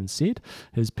Spain, as Bevan said.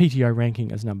 His PTO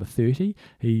ranking is number 30.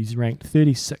 He's ranked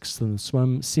 36th in the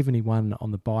swim, 71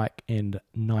 on the bike, and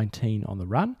 19 on the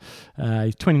run.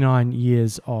 He's 29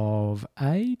 years of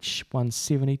age,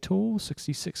 170 tall,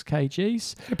 66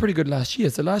 kgs. Had a pretty good last year.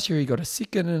 So last year he got a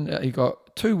second, and he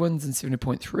got 2 wins in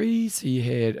 70.3. So he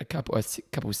had a couple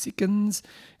of seconds.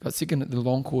 Got second at the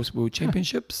long course World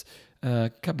Championships.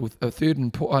 A third in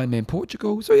Ironman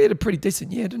Portugal. So he had a pretty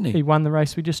decent year, didn't he? He won the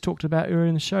race we just talked about earlier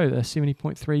in the show, the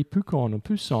 70.3 Pucon,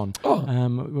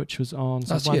 which was on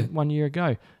one year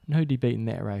ago. And who did he beat in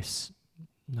that race?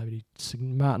 Nobody.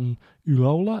 Martin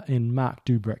Ulola and Mark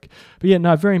Dubrick. But yeah,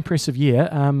 no, very impressive year.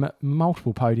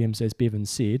 Multiple podiums, as Bevan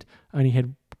said. Only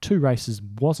had 2 races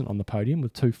wasn't on the podium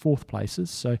with 2 fourth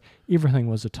places, so everything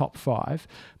was a top 5.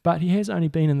 But he has only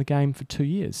been in the game for 2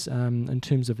 years in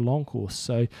terms of long course.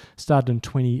 So started in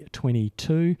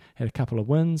 2022, had a couple of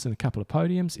wins and a couple of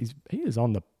podiums. He is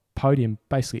on the podium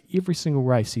basically every single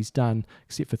race he's done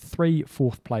except for 3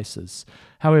 fourth places.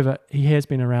 However, he has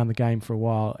been around the game for a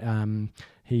while.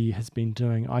 He has been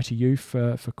doing ITU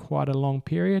for quite a long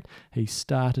period. He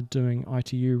started doing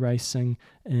ITU racing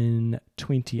in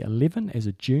 2011 as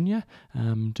a junior,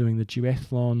 doing the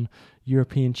duathlon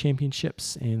European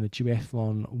Championships and the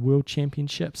duathlon World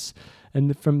Championships.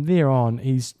 And from there on,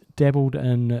 he's dabbled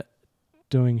in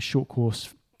doing short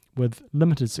course with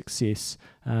limited success.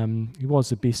 He was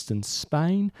the best in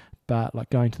Spain, but like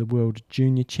going to the World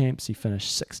Junior Champs, he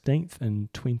finished 16th in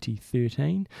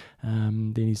 2013.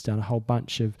 Then he's done a whole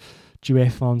bunch of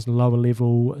duathlons, lower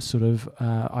level sort of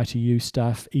ITU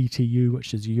stuff, ETU,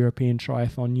 which is European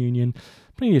Triathlon Union.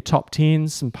 Plenty of top 10s,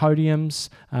 some podiums,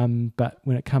 but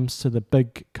when it comes to the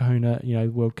big kahuna,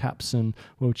 World Cups and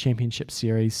World Championship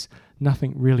Series,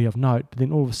 nothing really of note. But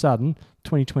then all of a sudden,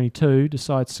 2022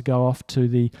 decides to go off to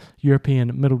the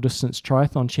European Middle Distance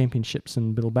Triathlon Championships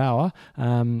in Bilbao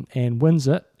and wins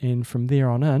it. And from there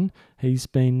on in, he's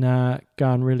been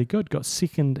going really good. Got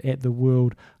second at the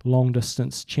World Long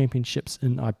Distance Championships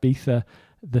in Ibiza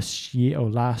this year or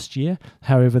last year.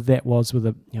 However, that was with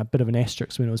a bit of an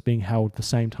asterisk when it was being held the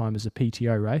same time as a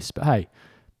PTO race. But hey,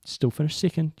 still finished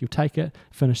second. You'll take it.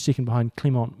 Finished second behind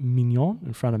Clement Mignon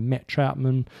in front of Matt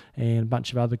Troutman and a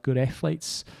bunch of other good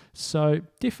athletes. So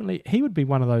definitely he would be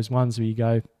one of those ones where you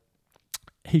go,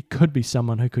 he could be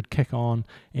someone who could kick on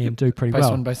and do pretty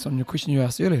well. Based on your question you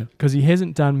asked earlier. Because he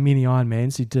hasn't done many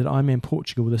Ironmans. He did Ironman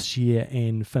Portugal this year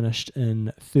and finished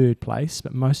in 3rd place,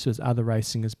 but most of his other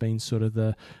racing has been sort of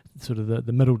the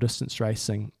middle distance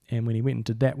racing. And when he went and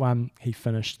did that one, he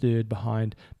finished 3rd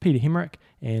behind Peter Hemrick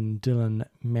and Dylan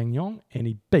Magnon, and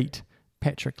he beat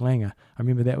Patrick Langer. I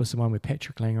remember that was the one where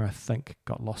Patrick Langer, I think,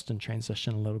 got lost in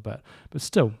transition a little bit. But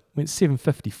still, went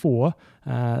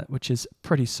 7:54, which is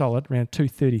pretty solid, around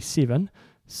 2:37.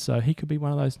 So he could be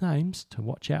one of those names to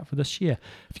watch out for this year.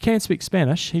 If you can speak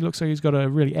Spanish, he looks like he's got a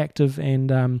really active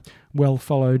and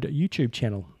well-followed YouTube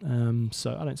channel.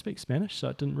 So I don't speak Spanish, so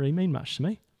it didn't really mean much to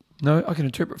me. No, I can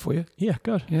interpret for you. Yeah,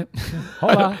 good. Yeah.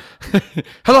 Hola.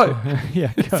 Hello.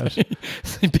 Yeah, good.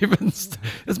 Bevan's,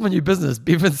 that's my new business,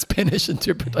 Bevan's Spanish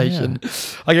interpretation. Yeah.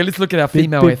 Okay, let's look at our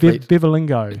female athlete.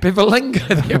 Bevalingo.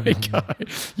 Bevalingo, there we go.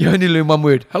 You only learn one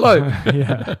word. Hello.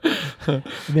 Yeah. And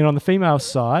then on the female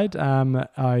side,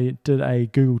 I did a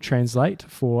Google Translate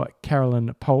for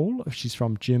Carolyn Pohl. She's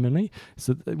from Germany.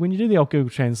 So when you do the old Google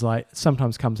Translate, it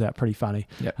sometimes comes out pretty funny.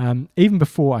 Yep. Even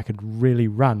before I could really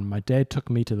run, my dad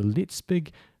took me to the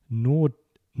Leipzig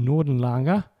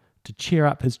Nordenlager to cheer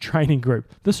up his training group.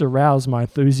 This aroused my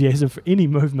enthusiasm for any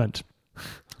movement.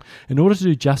 In order to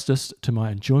do justice to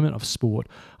my enjoyment of sport,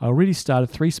 I already started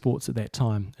 3 sports at that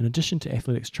time. In addition to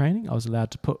athletics training, I was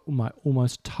allowed to put my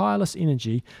almost tireless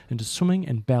energy into swimming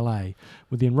and ballet.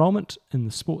 With the enrollment in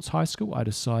the sports high school, I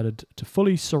decided to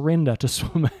fully surrender to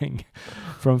swimming.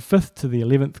 From 5th to the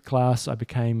 11th class, I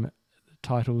became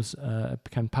titles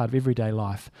became part of everyday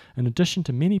life. In addition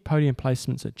to many podium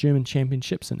placements at German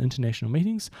championships and international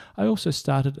meetings, I also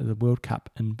started at the World Cup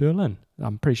in Berlin.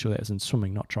 I'm pretty sure that was in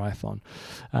swimming, not triathlon.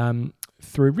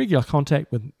 Through regular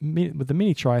contact with the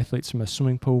many triathletes from a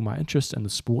swimming pool, my interest in the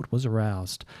sport was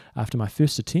aroused. After my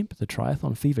first attempt, the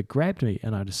triathlon fever grabbed me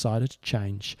and I decided to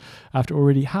change. After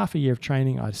already half a year of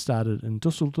training, I started in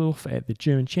Dusseldorf at the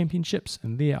German Championships,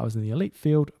 and there I was in the elite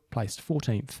field, placed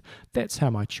 14th. That's how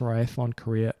my triathlon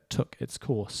career took its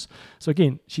course. So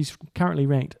again, she's currently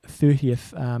ranked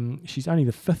 30th. She's only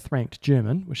the 5th ranked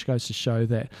German, which goes to show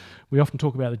that we often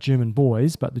talk about the German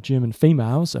boys, but the German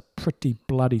females are pretty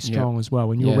bloody strong as well.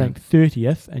 When you're ranked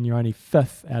 30th and you're only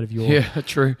 5th out of your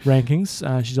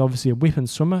rankings, she's obviously a weapon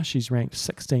swimmer. She's ranked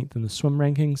 16th in the swim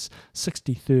rankings,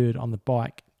 63rd on the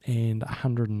bike, and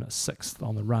 106th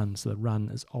on the run. So the run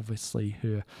is obviously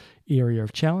her area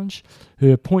of challenge.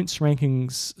 Her points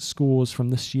rankings scores from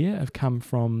this year have come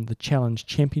from the Challenge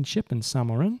Championship in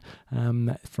Samorin,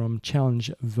 from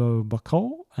Challenge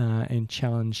Vauxhall and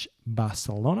Challenge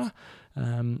Barcelona.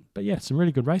 But yeah, some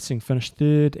really good racing. Finished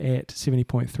 3rd at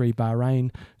 70.3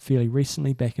 Bahrain fairly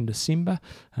recently, back in December.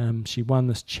 She won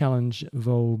this Challenge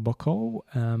Vauxhall,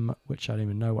 which I don't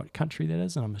even know what country that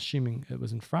is, and I'm assuming it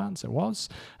was in France. It was,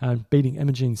 beating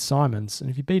Imogen Simons. And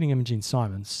if you're beating Imogen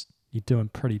Simons, you're doing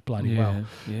pretty bloody well.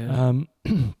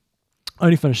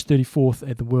 Only finished 34th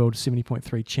at the World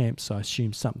 70.3 Champs, so I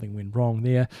assume something went wrong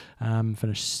there.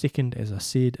 Finished 2nd, as I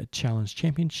said, at Challenge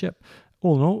Championship.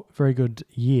 All in all, very good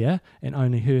year, and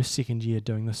only her 2nd year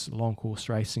doing this long course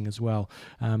racing as well.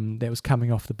 That was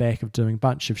coming off the back of doing a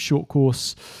bunch of short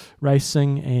course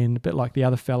racing, and a bit like the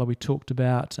other fella we talked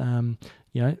about,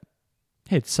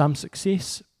 had some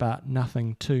success, but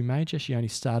nothing too major. She only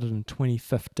started in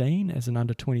 2015 as an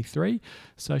under 23,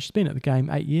 so she's been at the game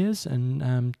 8 years,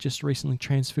 and just recently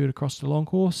transferred across to long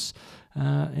course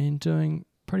and doing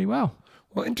pretty well.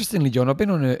 Well, interestingly, John, I've been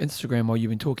on her Instagram while you've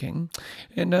been talking,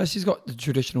 and she's got the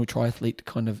traditional triathlete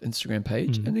kind of Instagram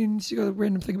page, and then she's got a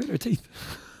random thing about her teeth.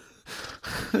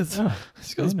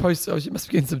 She's got this post, she must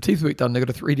be getting some teeth work done. They've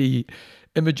got a 3D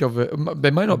image of it.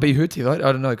 They may not be her teeth, I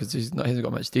don't know, because she hasn't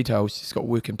got much detail. She's got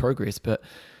work in progress, but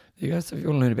there you go. So if you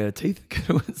want to learn about her teeth,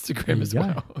 go to Instagram as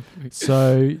well.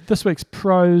 So this week's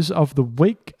pros of the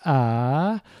week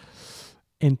are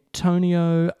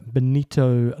Antonio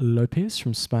Benito Lopez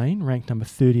from Spain, ranked number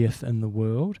 30th in the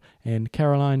world, and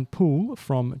Caroline Poole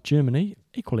from Germany,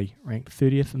 equally ranked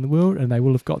 30th in the world, and they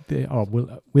will have got their,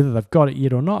 whether they've got it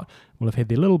yet or not, will have had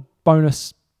their little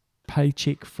bonus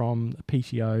paycheck from the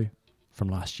PTO from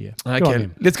last year. Okay,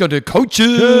 let's go to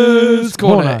Coach's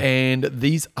Corner, and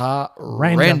these are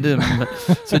random.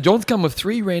 So John's come with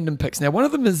 3 random picks. Now, one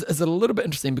of them is a little bit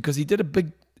interesting because he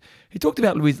talked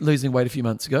about losing weight a few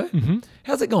months ago. Mm-hmm.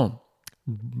 How's it gone?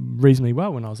 Reasonably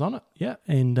well when I was on it, yeah.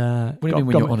 And what do you mean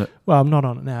when you're on it? Well, I'm not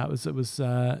on it now. It was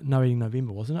No Eating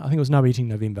November, wasn't it? I think it was No Eating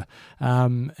November,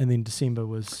 and then December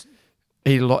was.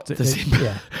 Eat a lot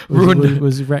December. Ruined.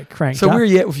 Was cranked. So up. where are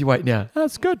you at with your weight now?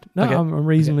 That's good. No, okay. I'm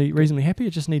reasonably happy. I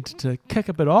just need to kick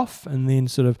a bit off and then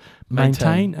sort of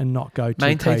maintain and not go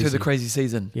too crazy. Through the crazy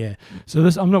season. Yeah. So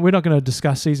we're not going to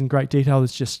discuss these in great detail.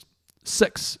 There's just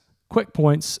 6 quick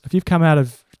points. If you've come out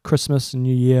of Christmas and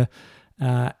New Year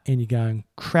and you're going,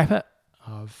 crap it,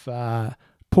 I've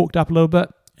porked up a little bit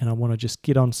and I want to just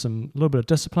get on a little bit of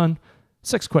discipline,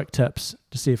 6 quick tips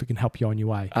to see if it can help you on your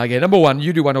way. Okay, number 1,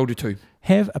 you do 1, I'll do 2.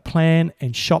 Have a plan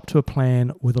and shop to a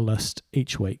plan with a list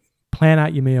each week. Plan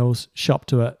out your meals, shop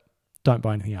to it, don't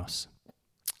buy anything else.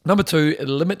 Number 2,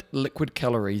 limit liquid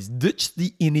calories. Ditch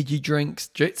the energy drinks,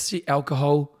 ditch the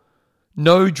alcohol.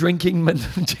 No drinking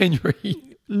in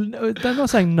January. No, I'm not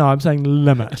saying no, I'm saying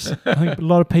limit. I think a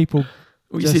lot of people.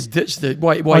 Well, you said ditch the.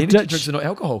 Why energy drinks are not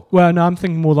alcohol? Well, no, I'm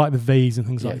thinking more like the V's and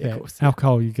things like that. Of course, yeah.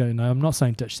 Alcohol, you go, no, I'm not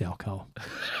saying ditch the alcohol.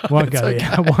 Won't go there.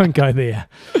 I won't go there.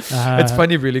 It's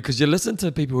funny, really, because you listen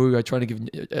to people who are trying to give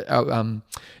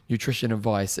nutrition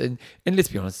advice, and let's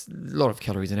be honest, a lot of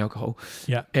calories in alcohol.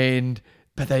 Yeah.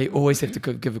 But they always have to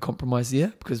give a compromise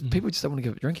there because people just don't want to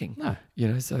give up drinking.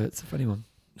 No. So it's a funny one.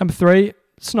 Number 3,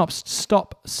 stop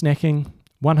snacking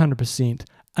 100%.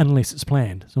 Unless it's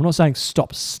planned. So I'm not saying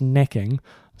stop snacking. I'm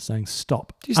saying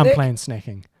stop unplanned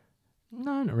snacking.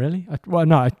 No, not really.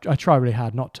 I try really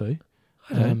hard not to.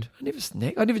 I don't. I never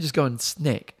snack. I never just go and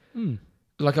snack.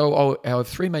 Like I'll have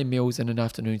 3 main meals and an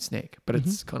afternoon snack. But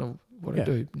it's kind of what I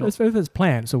do. If it's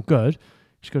planned, it's all good. You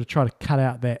just got to try to cut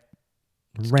out that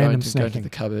random snacking. Go to the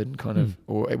cupboard kind of,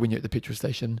 or when you're at the petrol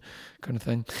station kind of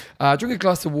thing. Drink a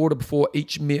glass of water before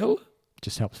each meal.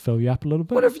 Just helps fill you up a little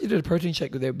bit. What if you did a protein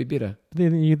shake? That would be better.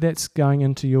 Then that's going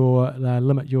into your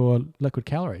limit your liquid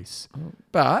calories.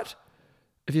 But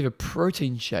if you have a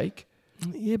protein shake,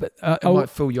 but it might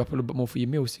fill you up a little bit more for your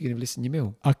meal, so you can have less in your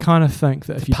meal. I kind of think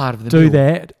that if you do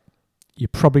that, you're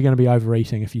probably going to be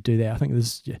overeating if you do that. I think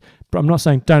but I'm not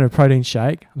saying don't have a protein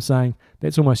shake. I'm saying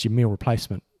that's almost your meal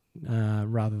replacement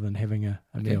rather than having a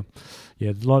meal.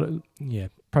 Yeah,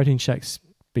 protein shakes.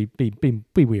 Be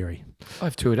wary. I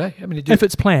have 2 a day. How many do? If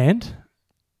it's planned,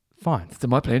 fine. It's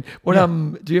my plan. What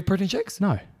do you have protein shakes?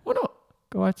 No. Why not?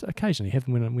 Well, I occasionally have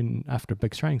them when after a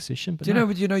big training session. But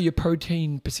do you know your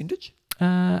protein percentage?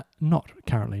 Not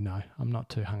currently, no. I'm not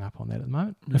too hung up on that at the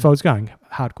moment. If I was going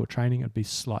hardcore training, it'd be a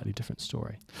slightly different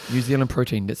story. New Zealand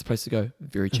Protein, that's the place to go.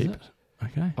 Very cheap.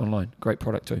 Okay. Online. Great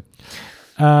product too.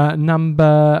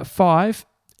 Number 5,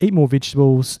 eat more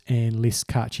vegetables and less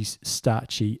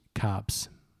starchy carbs.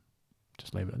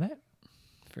 Just leave it at that.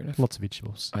 Fair enough. Lots of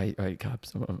vegetables. I eat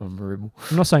carbs. I'm a rebel.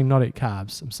 I'm not saying not eat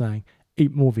carbs. I'm saying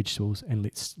eat more vegetables and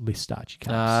less starchy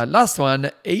carbs. Last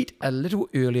one, eat a little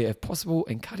earlier if possible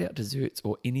and cut out desserts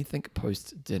or anything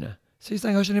post-dinner. So you're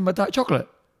saying I should have my dark chocolate?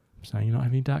 I'm saying you're not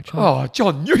having dark chocolate. Oh,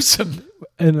 John Newsom.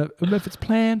 And if it's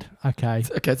planned, okay.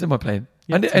 It's in my plan.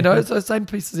 Yeah, and it's the same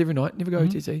pieces every night. Never go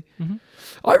OTT. Mm-hmm.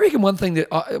 I reckon one thing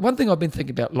I've been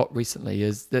thinking about a lot recently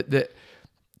is that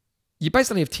you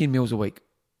basically have 10 meals a week.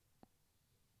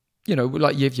 You know,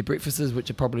 like you have your breakfasts,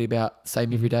 which are probably about the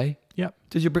same every day. Yep.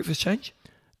 Does your breakfast change?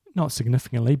 Not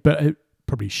significantly, but it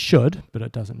probably should, but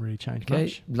it doesn't really change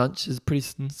much. Lunch is pretty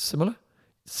similar.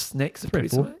 Snacks are pretty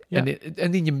 3 or 4. similar. Yep.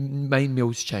 And then your main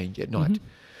meals change at night.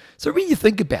 So when you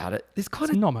think about it, there's kind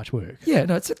of not much work. Yeah,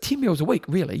 no, it's like 10 meals a week,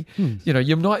 really. You know,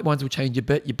 your night ones will change a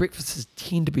bit. Your breakfasts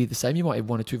tend to be the same. You might have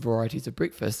 1 or 2 varieties of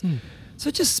breakfast. So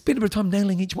just spend a bit of time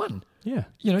nailing each one. Yeah.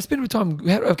 You know, spend a bit of time,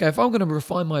 okay, if I'm going to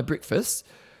refine my breakfast,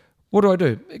 what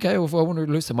do? Okay, well, if I want to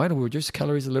lose some weight, I'll reduce the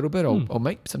calories a little bit. I'll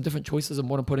make some different choices on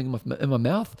what I'm putting in my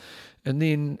mouth. And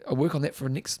then I'll work on that for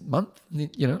next month. And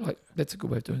then, you know, like that's a good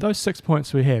way of doing it. Those 6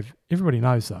 points we have, everybody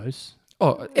knows those.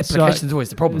 Oh, application is always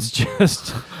the problem. It's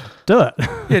just do it.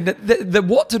 Yeah, the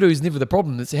what to do is never the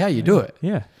problem. It's how you do it.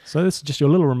 Yeah. So this is just your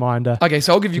little reminder. Okay,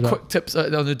 so I'll give you quick tips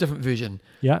on a different version.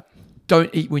 Yeah. Don't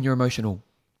eat when you're emotional.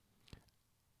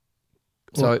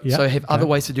 So have other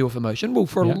ways to deal with emotion. Well,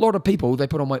 for a lot of people, they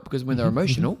put on weight because when they're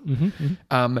emotional.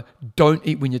 Don't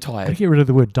eat when you're tired. Gotta get rid of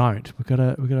the word "don't." We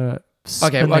gotta.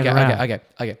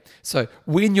 Okay. So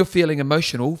when you're feeling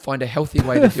emotional, find a healthy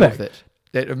way to deal with it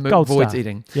that avoids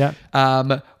eating. Yeah.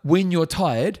 When you're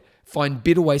tired, find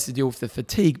better ways to deal with the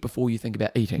fatigue before you think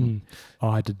about eating. Oh,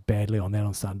 I did badly on that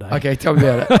on Sunday. Okay, tell me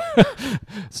about it.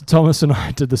 So Thomas and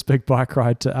I did this big bike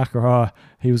ride to Akaroa.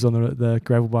 He was on the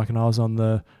gravel bike and I was on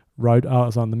the road. I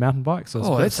was on the mountain bike.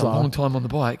 So that's a long time on the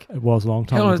bike. It was a long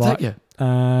time. How long on the did it take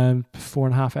you?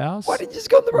 4.5 hours. Why didn't you just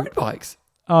go on the road bikes?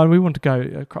 Oh, we wanted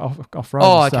to go off road.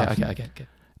 Oh, and okay.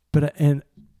 But and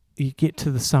you get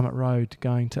to the summit road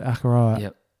going to Akaroa,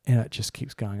 yep. and it just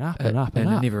keeps going up and up and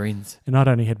up. And it never ends. And I'd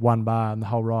only had 1 bar in the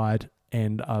whole ride,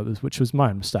 and which was my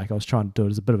own mistake. I was trying to do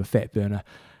it as a bit of a fat burner,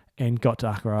 and got to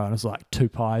Akaroa, and it was like 2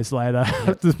 pies later.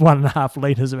 Yep. There's 1.5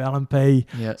 litres of LMP.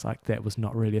 Yep. It's like that was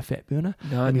not really a fat burner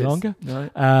any longer.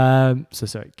 No.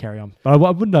 So carry on. But I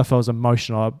wouldn't know if I was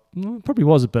emotional. I probably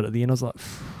was a bit at the end. I was like,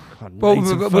 well,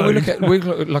 we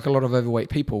look like a lot of overweight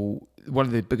people. One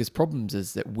of the biggest problems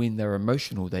is that when they're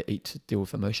emotional, they eat to deal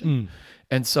with emotion.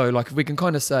 And so, like, if we can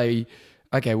kind of say,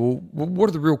 okay, well, what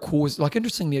are the real causes? Like,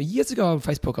 interestingly, years ago on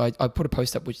Facebook, I put a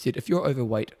post up which said, if you're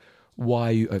overweight, why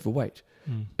are you overweight?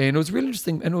 And it was really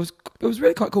interesting, and it was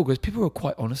really quite cool because people were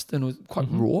quite honest and it was quite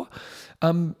raw.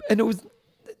 And it was,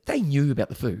 they knew about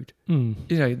the food. You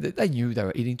know, they knew they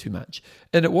were eating too much.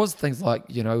 And it was things like,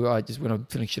 you know, when I'm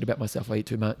feeling shit about myself, I eat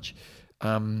too much.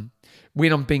 When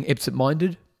I'm being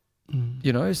absent-minded,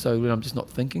 you know, so when I'm just not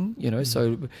thinking, you know,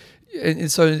 so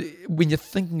when you're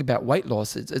thinking about weight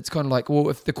loss, it's kind of like, well,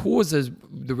 if the cause is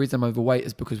the reason I'm overweight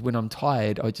is because when I'm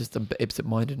tired, I just am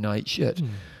absent-minded and I eat shit.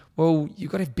 Well, you've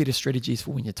got to have better strategies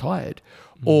for when you're tired,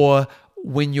 or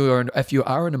if you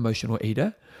are an emotional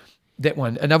eater. That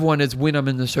one. Another one is when I'm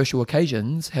in the social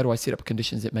occasions, how do I set up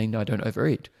conditions that mean I don't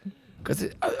overeat? Because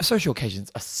social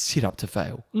occasions are set up to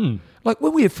fail. Like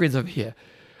when we have friends over here,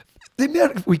 the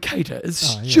amount we cater is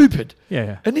stupid.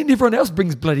 Yeah. And then everyone else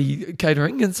brings bloody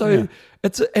catering, and so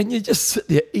and you just sit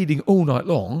there eating all night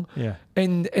long. Yeah.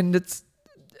 And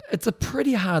it's a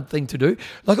pretty hard thing to do.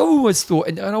 Like I've always thought,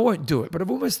 and I won't do it, but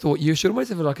I've always thought you should almost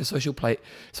have like a social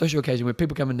occasion where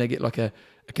people come and they get like a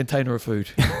container of food.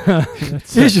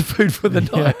 Here's your food for the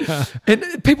night. Yeah.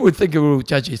 And people would think it will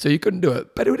judge you, so you couldn't do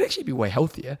it. But it would actually be way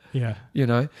healthier. Yeah. You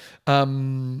know?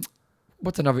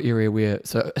 What's another area where,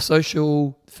 so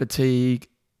social, fatigue,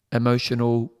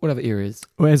 emotional, what other areas?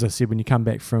 Well, as I said, when you come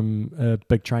back from a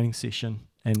big training session,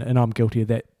 and I'm guilty of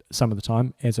that some of the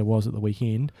time, as I was at the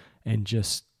weekend, and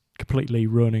just completely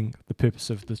ruining the purpose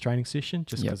of the training session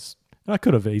just because And I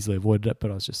could have easily avoided it,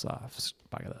 but I was just like,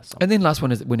 bugger this. And then last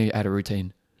one is when you're out of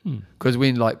routine. Because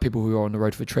when like people who are on the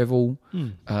road for travel,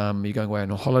 you're going away on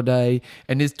a holiday,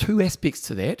 and there's two aspects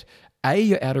to that. A,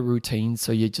 you're out of routine,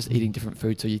 so you're just eating different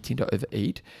food, so you tend to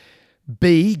overeat.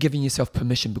 B, giving yourself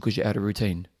permission because you're out of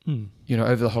routine. You know,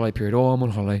 over the holiday period, I'm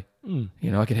on holiday. You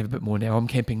know, I can have a bit more now. I'm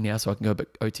camping now, so I can go a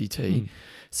bit OTT.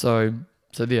 So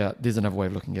there's another way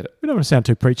of looking at it. We don't want to sound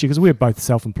too preachy because we're both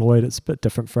self-employed. It's a bit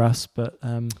different for us, but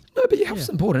no, but your health's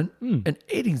important, and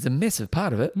eating's a massive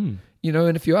part of it. You know,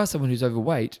 and if you are someone who's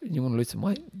overweight and you want to lose some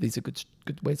weight, these are good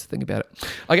ways to think about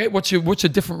it. Okay, what's your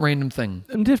different random thing?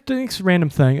 And the next random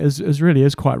thing is really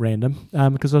quite random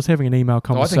because I was having an email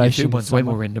conversation. I think the third one's way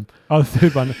more random. Oh, the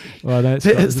third one. Well, that's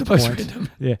the most random.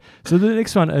 Yeah. So the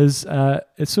next one is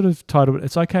it's sort of titled,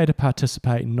 "It's okay to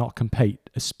participate and not compete,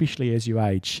 especially as you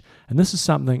age." And this is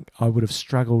something I would have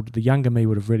struggled. The younger me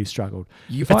would have really struggled.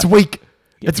 It's weak.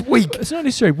 It's weak. It's not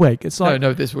necessarily weak. It's like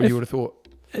no, that's what you would have thought.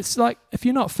 It's like if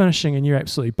you're not finishing and you're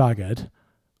absolutely buggered,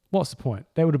 what's the point?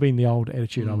 That would have been the old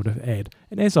attitude I would have had.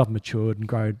 And as I've matured and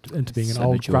grown into being an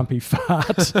old grumpy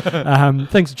fart,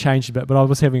 things have changed a bit. But I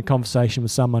was having a conversation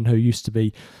with someone who used to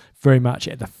be very much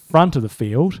at the front of the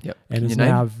field and is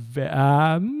now,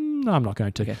 no, I'm not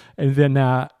going to. Okay. And then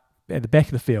now at the back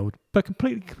of the field, but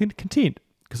completely content.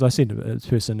 Because I sent this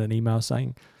person an email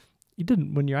saying, "You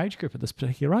didn't win your age group at this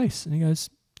particular race." And he goes,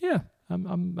 "Yeah.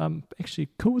 I'm actually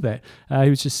cool with that." He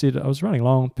was just said, I was running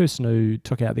along, person who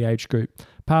took out the age group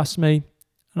passed me,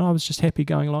 and I was just happy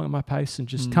going along at my pace and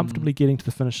just comfortably getting to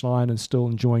the finish line and still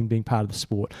enjoying being part of the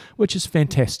sport, which is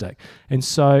fantastic. And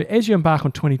so as you embark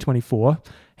on 2024,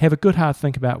 have a good hard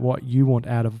think about what you want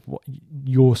out of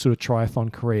your sort of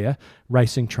triathlon career,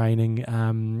 racing, training,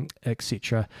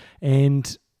 etc.,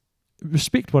 and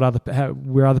respect where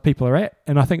other people are at.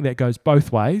 And I think that goes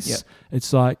both ways. Yep.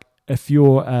 It's like, if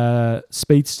you're a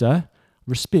speedster,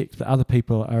 respect that other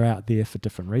people are out there for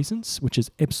different reasons, which is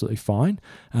absolutely fine.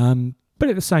 But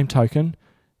at the same token,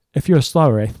 if you're a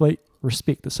slower athlete,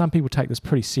 respect that some people take this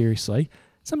pretty seriously.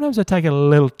 Sometimes they take it a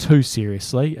little too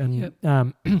seriously, and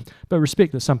but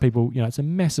respect that some people, it's a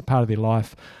massive part of their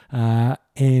life,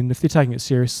 and if they're taking it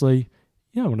seriously,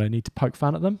 you don't need to poke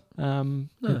fun at them. No.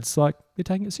 It's like they're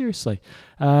taking it seriously.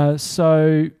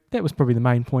 So that was probably the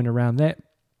main point around that.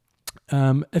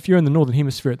 If you're in the Northern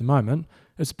Hemisphere at the moment,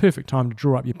 it's a perfect time to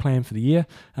draw up your plan for the year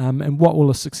and what will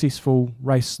a successful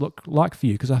race look like for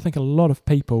you. Because I think a lot of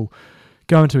people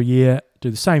go into a year, do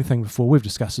the same thing before. We've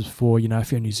discussed this before.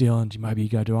 If you're in New Zealand, maybe you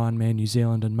go to Ironman New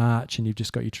Zealand in March and you've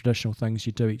just got your traditional things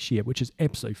you do each year, which is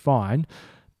absolutely fine.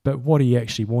 But what do you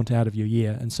actually want out of your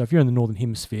year? And so if you're in the Northern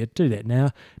Hemisphere, do that now.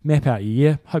 Map out your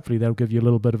year. Hopefully that'll give you a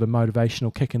little bit of a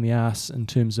motivational kick in the ass in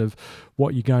terms of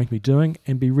what you're going to be doing,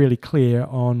 and be really clear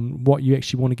on what you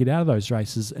actually want to get out of those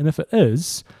races. And if it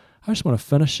is, I just want to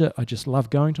finish it, I just love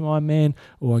going to Ironman,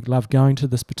 or I love going to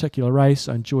this particular race,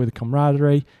 I enjoy the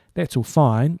camaraderie, that's all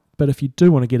fine. But if you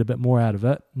do want to get a bit more out of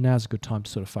it, now's a good time to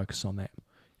sort of focus on that.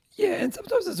 Yeah, and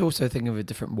sometimes it's also a thing of a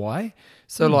different why.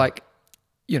 So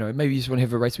maybe you just want to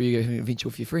have a race where you go to an adventure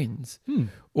with your friends.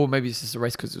 Or maybe it's just a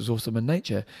race because it was awesome in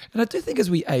nature. And I do think as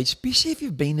we age, especially if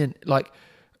you've been in, like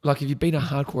if you've been a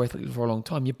hardcore athlete for a long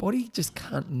time, your body just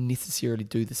can't necessarily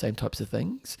do the same types of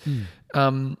things.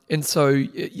 And so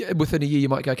within a year, you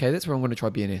might go, okay, that's where I'm going to try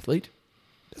to be an athlete.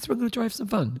 That's where I'm going to try to have some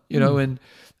fun,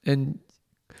 and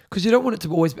because you don't want it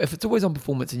to always, if it's always on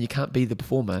performance and you can't be the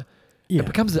performer, it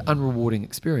becomes an unrewarding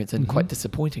experience and quite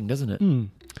disappointing, doesn't it?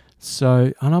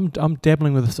 So, and I'm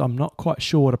dabbling with this. I'm not quite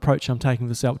sure what approach I'm taking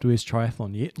with this outdoors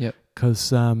triathlon yet.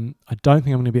 Because I don't think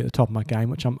I'm going to be at the top of my game,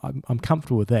 which I'm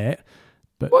comfortable with that.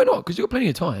 But why not? Because you've got plenty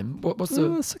of time. What's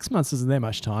the 6 months isn't that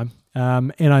much time.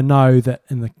 And I know that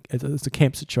it's a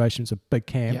camp situation. It's a big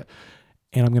camp,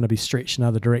 and I'm going to be stretched in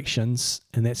other directions,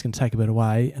 and that's going to take a bit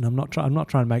away. And I'm not trying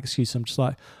to make excuses. I'm just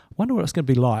like, I wonder what it's going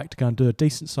to be like to go and do a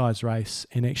decent sized race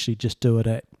and actually just do it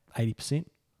at 80%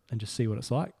 and just see what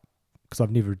it's like. Because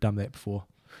I've never done that before.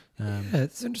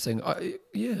 It's interesting.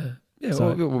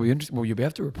 So, we'll be interesting. Well, you'll be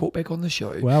able to report back on the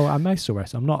show. Well, I may still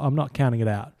race. I'm not counting it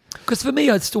out. Because for me,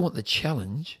 I'd still want the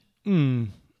challenge. I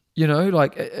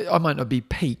might not be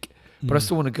peak, but I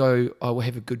still want to go.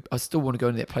 I still want to go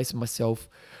into that place of myself.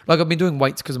 Like I've been doing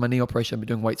weights because of my knee operation. I've been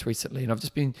doing weights recently, and I've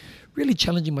just been really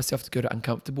challenging myself to go to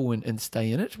uncomfortable and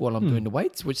stay in it while I'm doing the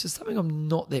weights, which is something I'm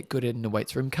not that good at in the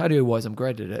weights room. Cardio-wise, I'm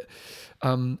great at it.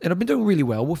 And I've been doing really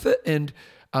well with it. And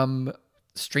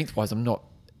strength-wise, I'm not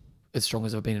as strong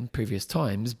as I've been in previous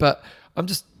times. But I'm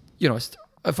just,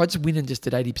 if I just went and just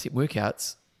did 80%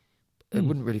 workouts, it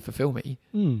wouldn't really fulfill me.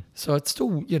 So it's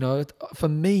still, for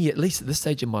me, at least at this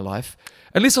stage in my life,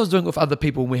 unless I was doing it with other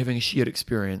people and we're having a shared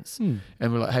experience and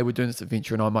we're like, hey, we're doing this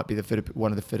adventure and I might be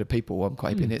one of the fitter people, I'm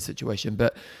quite happy in that situation.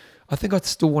 But I think I'd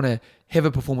still want to have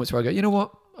a performance where I go, you know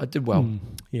what? I did well.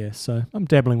 Yeah, so I'm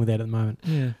dabbling with that at the moment.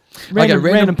 Yeah.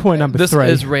 Random point number 3.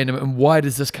 This is random. And why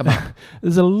does this come up?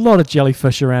 There's a lot of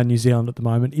jellyfish around New Zealand at the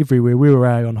moment, everywhere. We were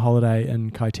on holiday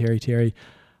in Kaiteriterre.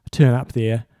 I turn up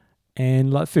there,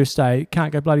 and like first day,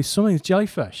 can't go bloody swimming. There's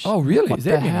jellyfish. Oh, really? What is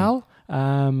that the hell?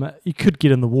 You could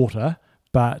get in the water,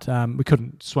 but we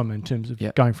couldn't swim in terms of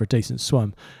going for a decent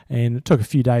swim. And it took a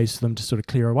few days for them to sort of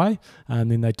clear away.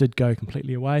 And then they did go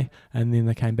completely away. And then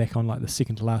they came back on like the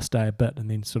second to last day a bit, and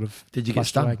then sort of did you get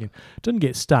stung? Again. Didn't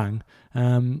get stung,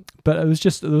 but there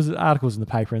was articles in the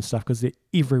paper and stuff because they're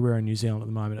everywhere in New Zealand at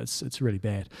the moment. It's really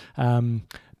bad.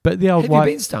 But the old have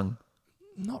you been stung?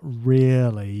 Not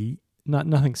really.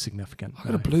 Nothing significant. I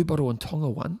got a blue bottle in Tonga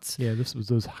once. Yeah, there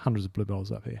was hundreds of blue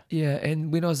bottles up here. Yeah,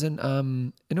 and when I was in,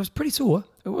 and it was pretty sore.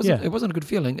 It wasn't a good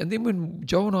feeling. And then when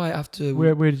Joe and I, after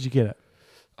where did you get it?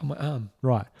 On my arm.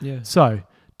 Right. Yeah. So,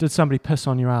 did somebody piss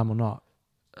on your arm or not?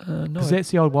 No. Because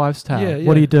that's the old wives' tale. Yeah.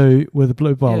 What do you do with a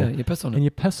blue bottle? Yeah, you piss on it. And you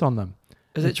piss on them.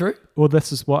 Is that true? Well,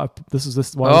 this is why.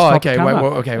 Oh, okay.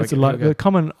 It's the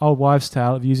common old wives'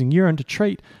 tale of using urine to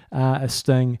treat a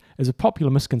sting is a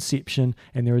popular misconception,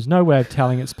 and there is no way of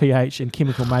telling its pH and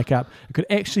chemical makeup. It could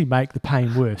actually make the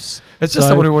pain worse. It's just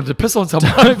someone who wanted to piss on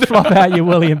someone. Don't flop out your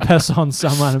willy and piss on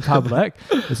someone in public.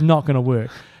 It's not going to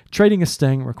work. Treating a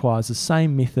sting requires the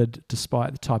same method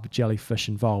despite the type of jellyfish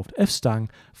involved. If stung,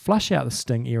 flush out the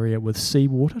sting area with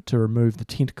seawater to remove the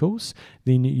tentacles.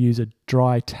 Then use a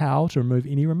dry towel to remove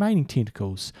any remaining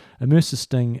tentacles. Immerse the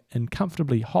sting in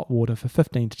comfortably hot water for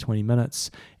 15 to 20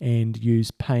 minutes and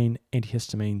use pain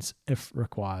antihistamines if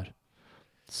required.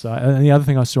 So, and the other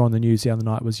thing I saw on the news the other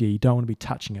night was, you don't want to be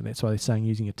touching it. That's why they're saying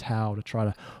using a towel to try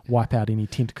to wipe out any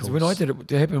tentacles. When I did it,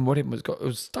 what happened was it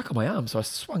was stuck on my arm, so I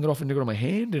swung it off and got it on my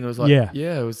hand, and it was like,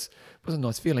 it wasn't a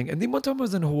nice feeling. And then one time I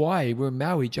was in Hawaii, we were in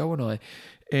Maui, Joe and I,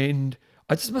 and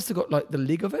I just must have got like the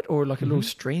leg of it or like a little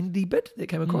strandy bit that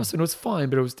came across, and it was fine,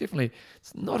 but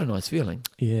it's not a nice feeling.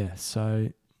 Yeah, so...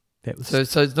 That was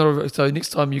so it's not so next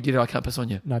time you get it, I can't piss on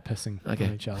you. No pissing on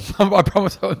each other. I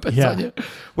promise I won't piss on you.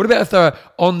 What about if they're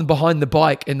on behind the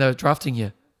bike and they're drafting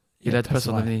you? You're allowed to piss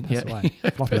on them then. Piss away.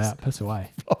 Flop it out. Piss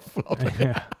away. Flop it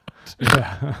out.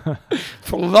 Yeah.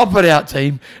 Flop it out,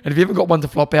 team. And if you haven't got one to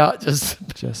flop out, just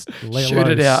shoot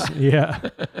it out. Yeah.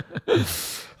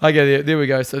 Okay, there we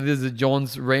go. So there's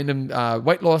John's random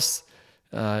weight loss.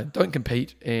 Don't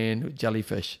compete, and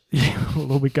jellyfish. Yeah,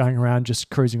 we'll be going around just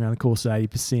cruising around the course at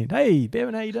 80%. Hey,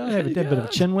 Bevan, how you doing? Have a bit of a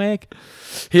chin wag.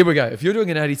 Here we go. If you're doing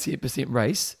an 80%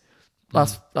 race,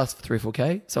 last 3 or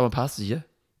 4K, someone passes you.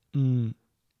 I'm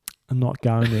not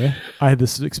going there. I had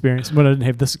this experience. Well, I didn't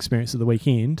have this experience at the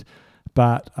weekend,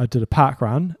 but I did a park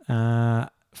run,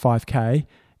 5K,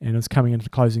 and it was coming into the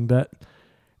closing bit.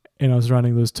 And I was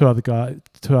running, there was two other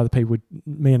people,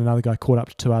 me and another guy caught up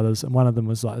to 2 others, and one of them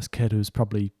was like this kid who was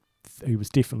he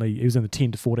was in the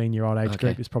 10 to 14 year old age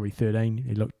group. He was probably 13.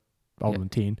 He looked older than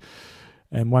 10.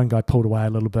 And one guy pulled away a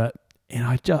little bit, and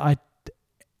I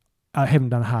haven't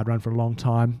done a hard run for a long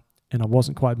time, and I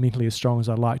wasn't quite mentally as strong as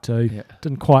I'd like to. Yeah.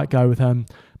 Didn't quite go with him,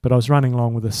 but I was running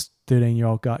along with this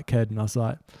 13-year-old kid, and I was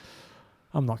like,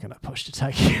 I'm not going to push to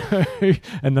take you.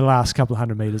 In the last couple of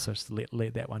 100 metres, I just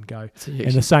let that one go. So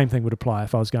and the same thing would apply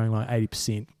if I was going like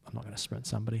 80%. I'm not going to sprint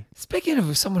somebody. Speaking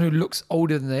of someone who looks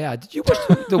older than they are, did you watch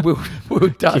the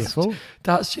World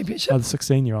Darts Championship? Oh, the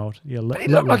 16-year-old. Yeah, he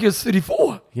looked like he was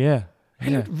 34. Yeah.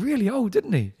 He looked really old,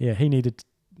 didn't he? Yeah, he needed...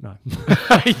 No.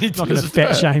 Not going to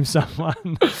fat shame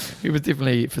someone. He was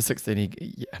definitely, for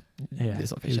 16,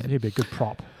 there's not fat shame. He'd be a good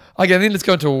prop. Okay, then let's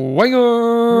go into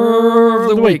Wanger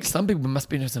of the Week. Some people must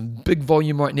be in some big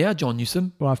volume right now, John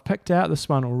Newsom. Well, I've picked out this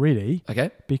one already.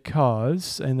 Okay.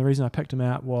 And the reason I picked him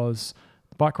out was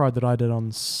the bike ride that I did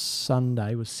on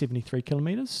Sunday was 73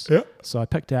 kilometres. Yeah. So I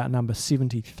picked out number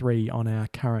 73 on our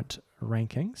current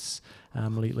rankings. At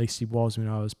least he was when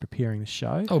I was preparing the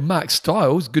show. Oh, Mark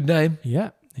Stiles, good name.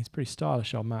 Yeah, he's pretty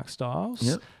stylish, old Mark Stiles.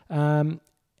 Yep. And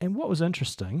what was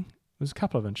interesting... There's a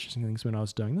couple of interesting things when I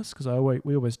was doing this because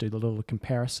we always do the little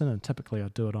comparison, and typically I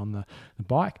do it on the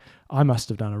bike. I must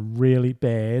have done a really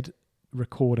bad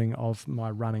recording of my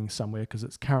running somewhere because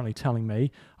it's currently telling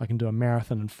me I can do a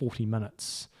marathon in 40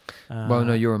 minutes. Well,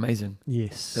 no, you're amazing.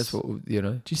 Yes. That's what, you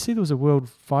know. Did you see there was a world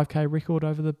 5K record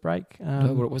over the break?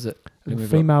 No, what was it?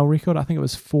 Female record. I think it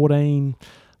was 14,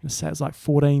 let's say it was like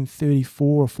 14:34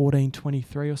 or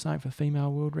 14:23 or something for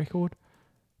female world record.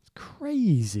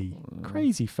 Crazy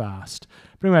fast.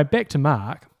 But anyway, back to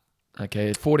Mark.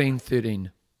 Okay,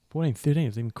 14:13. 14:13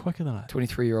 is even quicker than it.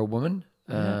 23-year-old woman.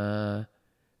 Yeah.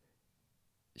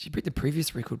 She beat the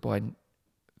previous record by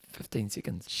 15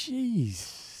 seconds.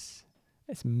 Jeez.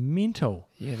 That's mental.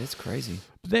 Yeah, that's crazy.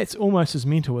 But that's almost as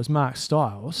mental as Mark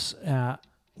Stiles, our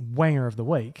wanger of the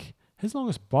week. His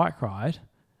longest bike ride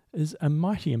is a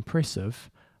mighty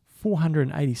impressive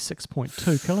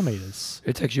 486.2 kilometres.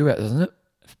 It takes you out, doesn't it?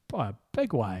 By a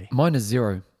big way. Mine is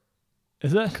 0.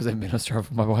 Is it? Because I've been on Australia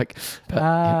for my bike.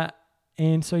 But,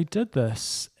 And so he did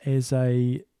this as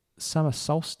a summer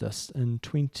solstice in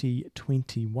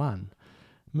 2021.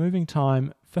 Moving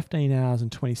time 15 hours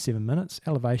and 27 minutes.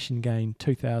 Elevation gain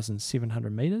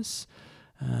 2,700 metres.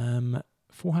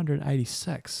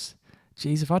 486.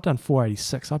 Geez, if I'd done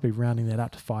 486, I'd be rounding that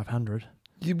up to 500.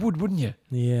 You would, wouldn't you?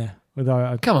 Yeah.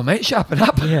 Although Come on, mate, sharpen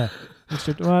up. Yeah.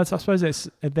 Well, I suppose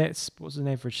that's what's an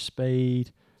average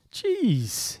speed.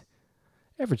 Jeez.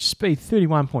 Average speed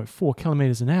 31.4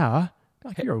 kilometres an hour.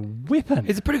 Like you're a weapon.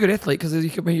 He's a pretty good athlete because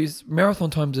his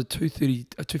marathon times are 2:30,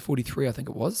 2:43, I think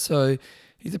it was. So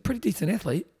he's a pretty decent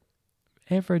athlete.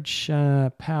 Average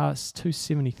power's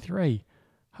 273.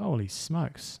 Holy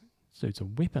smokes. Dude's a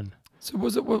weapon. So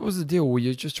what was the deal? Were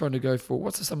you just trying to go for,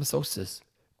 what's the summer solstice?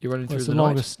 You're running through It's the the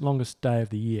night? longest day of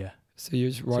the year. So you're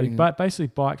just So riding... he basically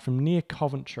biked from near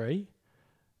Coventry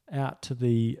out to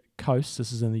the coast.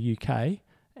 This is in the UK.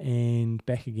 And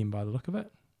back again by the look of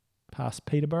it. Past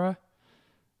Peterborough.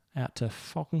 Out to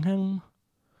Fockenham.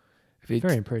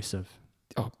 Very impressive.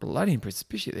 Oh, bloody impressive,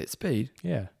 especially at that speed.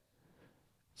 Yeah.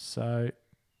 So,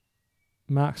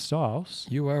 Mark Stiles.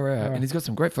 You are out. And he's got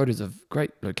some great photos of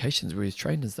great locations where he's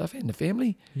trained and stuff, and the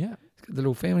family. Yeah. He's got the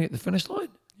little family at the finish line.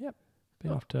 Yep.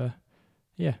 Been off to,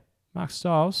 Mark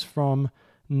Stiles from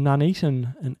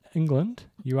Nuneaton in England.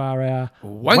 You are our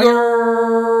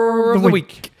Wanger of the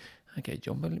week. Okay,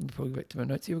 John, but let me probably go back to my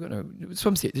notes here. We've got no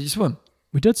swim set. Did you swim?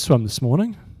 We did swim this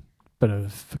morning. Bit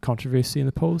of controversy in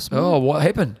the pool this morning. Oh, what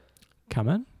happened? Come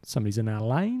in. Somebody's in our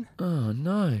lane. Oh,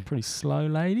 no. Pretty slow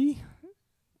lady.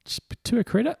 To her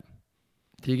credit.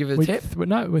 Did you give her a tap?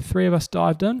 No, with three of us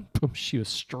dived in. Boom, she was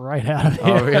straight out of there.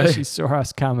 Oh, really? She saw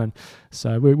us coming.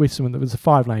 So we swim. It was a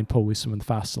 5-lane pool. We swim in the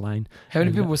faster lane. How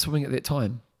many people were swimming at that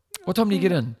time? What time do you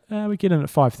get in? We get in at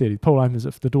 5:30. The pool opens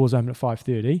if the doors open at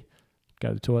 5:30. Go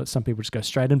to the toilet. Some people just go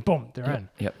straight in. Boom, they're in.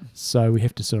 Yep. So we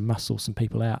have to sort of muscle some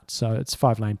people out. So it's a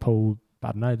 5-lane pool.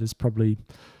 I don't know. There's probably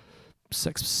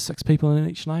six people in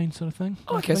each lane, sort of thing.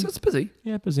 Oh, okay, so it's busy.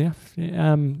 Yeah, busy enough.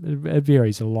 Yeah, it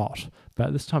varies a lot.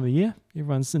 But this time of the year,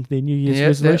 everyone's into their New Year's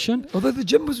resolution. Although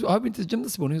I went to the gym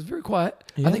this morning. It was very quiet.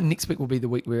 Yeah. I think next week will be the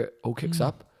week where it all kicks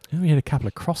up. And we had a couple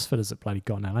of CrossFitters that bloody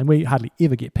got in our lane. We hardly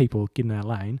ever get people get in our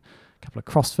lane. A couple of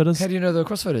CrossFitters. How do you know they're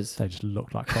CrossFitters? They just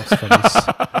looked like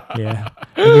CrossFitters. Yeah.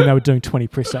 And then they were doing 20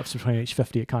 press-ups between each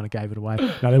 50. It kind of gave it away.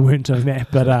 No, they weren't doing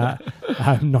that. But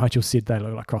Nigel said they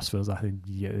look like CrossFitters. I think,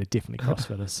 yeah, they're definitely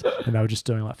CrossFitters. And they were just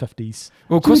doing like 50s.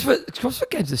 Well, CrossFit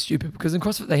games are stupid because in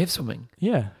CrossFit they have swimming.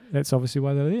 Yeah. That's obviously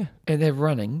why they're there. And they have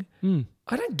running. Mm.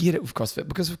 I don't get it with CrossFit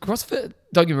because with CrossFit,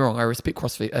 don't get me wrong, I respect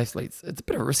CrossFit athletes. It's a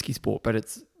bit of a risky sport, but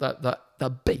it's the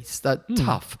beast. They're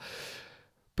tough.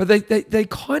 But they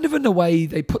kind of, in a way,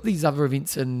 they put these other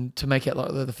events in to make it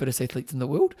like they're the fittest athletes in the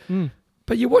world. Mm.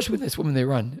 But you watch when they swim and they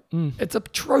run. It's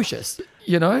atrocious,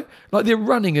 you know? Like their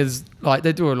running is like,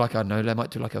 they do like, I don't know, they might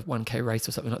do like a 1K race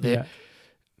or something like that. Yeah.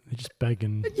 They're just big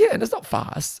and... Yeah, and it's not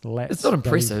fast. It's not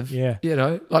impressive. Yeah. You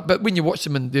know? Like, but when you watch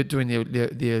them and they're doing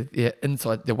their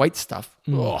inside, their weight stuff,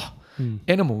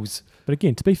 animals. But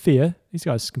again, to be fair, these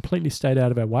guys completely stayed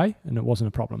out of our way and it wasn't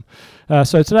a problem.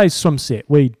 So today's swim set,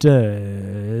 we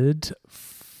did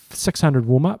 600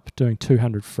 warm-up, doing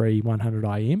 200 free, 100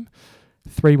 IM,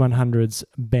 3 100s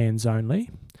bands only.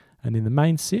 And then the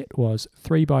main set was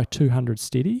 3x200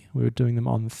 steady. We were doing them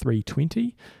on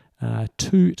 320,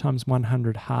 2 times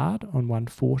 100 hard on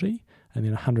 140, and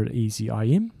then 100 easy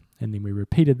IM. And then we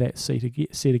repeated that set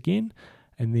again,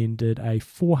 and then did a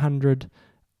 400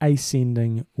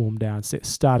 ascending warm down set,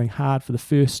 starting hard for the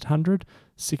first 100,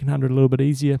 second 100 a little bit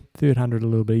easier, third 100 a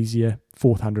little bit easier,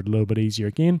 fourth 100 a little bit easier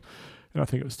again, and I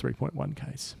think it was 3.1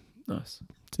 Ks. Nice. So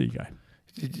there you go.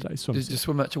 Did you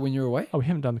swim much when you were away? Oh, we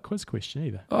haven't done the quiz question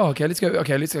either. Oh, okay. Let's go.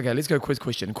 Let's go. Quiz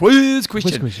question. Quiz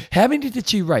question. How many did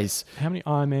she race? How many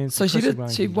Ironmans? So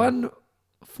she won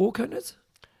 4 Konas?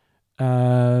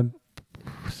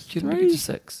 She didn't make it to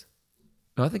 6.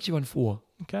 No, I think she won 4.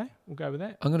 Okay, we'll go with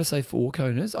that. I'm going to say 4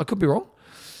 Konas. I could be wrong.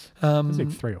 It's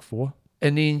like 3 or 4.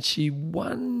 And then she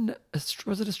won,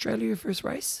 was it Australia her first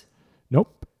race?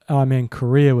 Nope. Ironman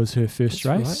Korea was her first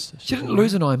race. Right. She didn't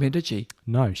lose an Ironman, did she?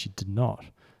 No, she did not.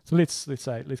 So let's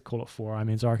call it 4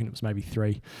 Ironmans. I reckon it was maybe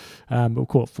 3, but we'll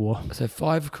call it 4. So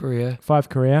 5 career. 5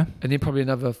 career. And then probably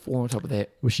another 4 on top of that.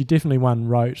 Well, she definitely won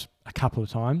rote a couple of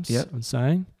times, I'm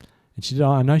saying. And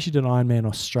I know she did Ironman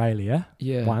Australia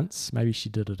once. Maybe she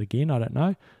did it again. I don't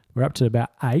know. We're up to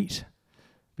about 8.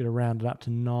 Better round it up to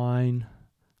 9.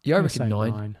 Yeah, I reckon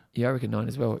 9. Yeah, I reckon 9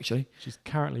 as well, actually. She's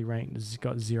currently ranked, has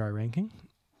got 0 ranking.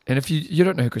 And if you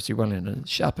don't know who Christy Wellington is,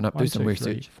 sharpen up, 1, do some 2,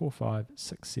 research. 3, 4, 5,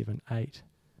 6, 7, 8,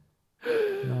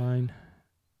 9,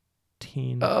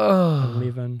 10,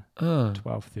 11,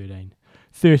 12, 13.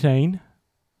 13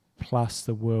 plus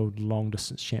the world long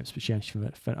distance champs, but she only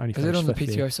finished Is it on the 5th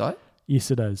PTO there. site? Yes,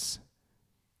 it is.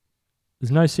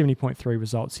 There's no 70.3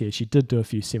 results here. She did do a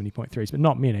few 70.3s, but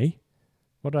not many.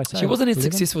 What did I say? She wasn't as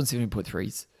successful in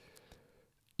 70.3s.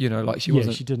 You know, like she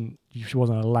wasn't. She didn't. She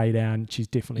wasn't a lay down. She's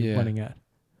definitely winning it.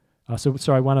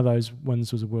 One of those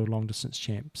wins was a world long distance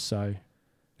champ. So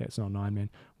that's not 9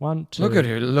 man. 1, 2. Look at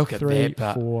her. Look at 3,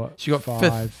 that. 4. She got 5,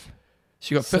 5th.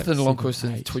 She got 5th in the long course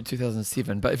since 8.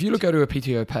 2007. But if you look at her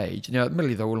PTO page, now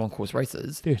admittedly they're all long course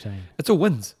races. 13. It's all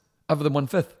wins, other than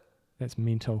 1/5. That's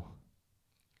mental.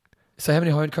 So how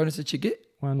many high Konas did she get?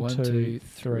 1, 2,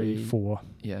 3, 4.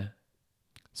 Yeah.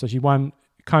 So she won.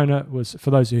 Kona was, for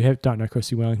those who don't know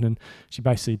Christy Wellington, she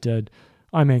basically did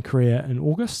Ironman Korea in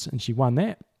August, and she won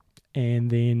that. And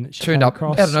then she turned up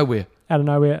out of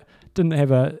nowhere. Didn't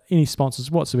have any sponsors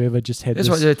whatsoever. Just had that's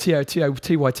this. That's right.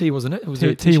 TYT wasn't it? It was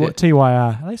TYR.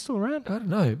 Are they still around? I don't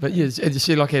know, but yeah,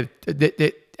 she like had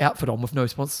that outfit on with no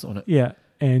sponsors on it. Yeah,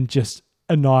 and just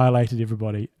annihilated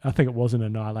everybody. I think it was an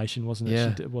annihilation, wasn't it?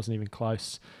 Yeah. It wasn't even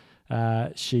close.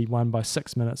 She won by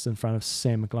 6 minutes in front of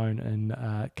Sam McGlone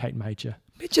and Kate Major.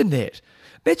 Imagine that.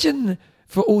 Imagine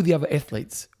for all the other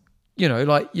athletes. You know,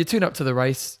 like you turn up to the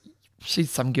race,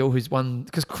 she's some girl who's won,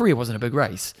 because Korea wasn't a big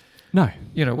race. No.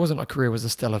 You know, it wasn't like Korea was a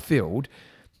stellar field.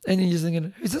 And you're just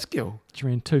thinking, who's this girl? She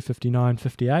ran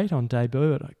 2:59.58 on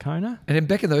debut at Kona. And then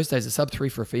back in those days, a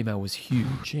sub-3 for a female was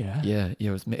huge. Yeah, it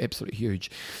was absolutely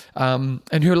huge. And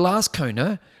her last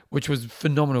Kona, which was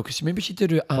phenomenal, because remember she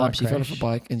did her arm, she fell off a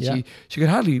bike, and she could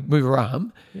hardly move her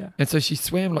arm. Yeah. And so she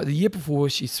swam, like the year before,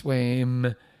 she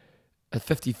swam a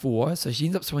 54, so she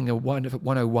ends up swimming a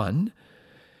 101,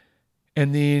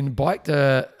 and then biked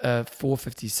a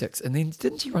 4:56, and then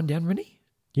didn't she run down Rinny?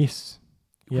 Yes.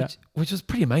 Yeah. Which was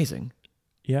pretty amazing.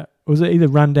 Yeah. Was it either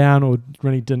run down or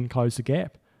Rinny didn't close the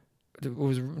gap? It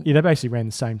was, they basically ran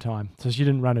the same time. So she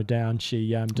didn't run her down. She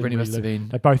didn't Rinny must have been.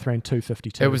 They both ran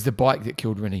 2:52. It was the bike that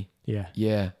killed Rinny. Yeah.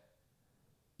 Yeah.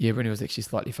 Yeah, Rinny was actually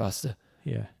slightly faster.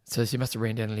 Yeah. So she must have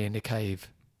ran down and in the cave.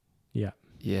 Yeah.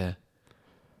 Yeah.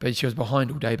 But she was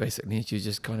behind all day basically. And she was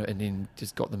just and then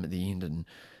just got them at the end, and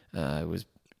it was,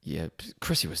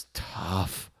 Chrissy was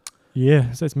tough.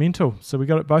 Yeah, so it's mental. So we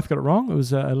both got it wrong. It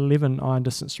was 11 iron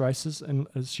distance races, and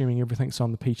assuming everything's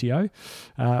on the PTO.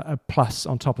 Plus,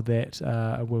 on top of that,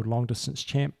 a world long distance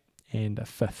champ and a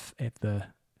 5th at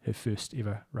her first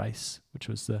ever race, which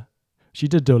was she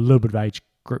did do a little bit of age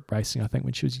group racing, I think,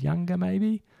 when she was younger,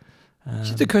 maybe.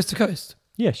 She did coast to coast.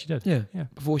 Yeah, she did. Yeah.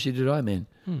 Before she did Ironman.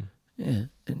 Yeah,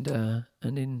 and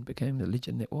then became the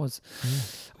legend that was. Yeah.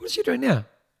 What is she doing now?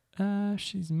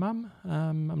 She's mum.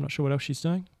 I'm not sure what else she's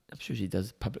doing. I'm sure she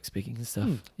does public speaking and stuff.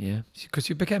 Yeah, because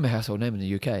she became a household name in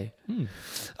the UK.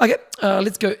 Okay,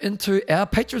 let's go into our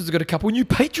patrons. We've got a couple new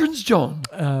patrons, John.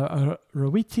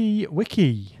 Rawiti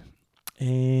Wiki,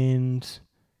 and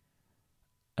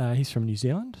he's from New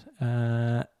Zealand,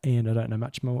 and I don't know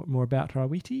much more about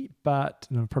Rawiti, but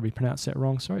I'll probably pronounce that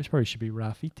wrong. Sorry, it probably should be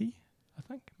Rafiti. I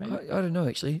think maybe. I don't know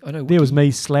actually. I know. There was me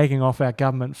slagging off our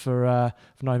government for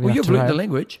not even. Well, you've learned the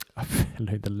language. I've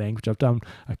learned the language. I've done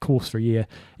a course for a year.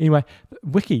 Anyway,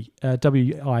 Wiki,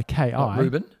 Wiki.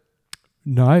 Ruben?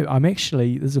 No, I'm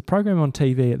actually. There's a program on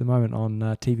TV at the moment on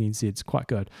TVNZ. It's quite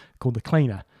good, called The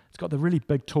Cleaner. It's got the really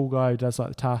big tall guy who does like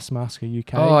the Taskmaster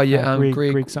UK. Oh yeah,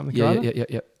 Greg something.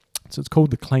 Yeah. So it's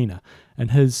called The Cleaner, and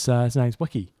his name's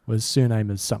Wiki. Well, his surname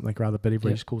is something or other, but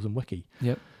everybody just calls him Wiki.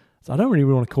 Yep. So I don't really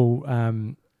want to call.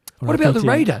 What about the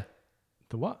Raider?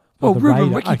 The what? Well, the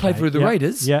Ruben Raider. Wiki played for the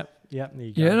Raiders. Yep. There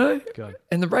you go. You know? Good.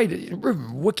 And the Raider,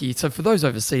 Ruben Wiki, so for those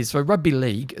overseas, so rugby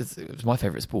league, it was my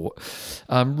favourite sport.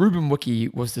 Ruben Wiki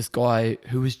was this guy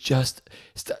who was just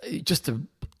an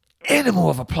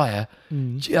animal of a player,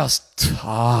 just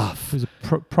tough. He was a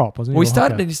prop, wasn't he? Well,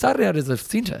 he started out as a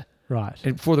centre. Right.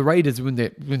 And for the Raiders, when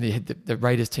they had the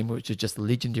Raiders team, which was just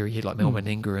legendary, he had like Melvin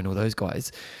Ingram and all those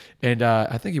guys. And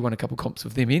I think he won a couple comps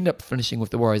with them. He ended up finishing with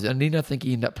the Warriors. And then I think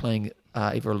he ended up playing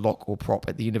either a lock or prop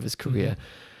at the end of his career.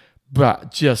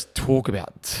 But just talk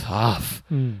about tough.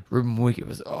 Ruben Wiki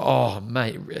was,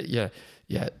 mate, yeah,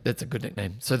 that's a good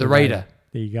nickname. So the Raider.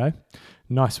 There you go.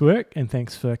 Nice work, and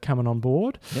thanks for coming on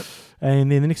board. Yep.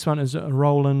 And then the next one is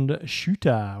Roland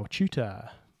Shooter or Tutor.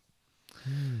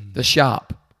 The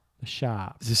sharp. The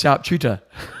sharp. It's a sharp tutor.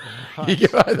 Nice. You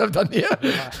know what I've done here?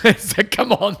 So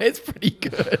come on, that's pretty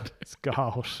good. It's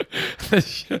gold.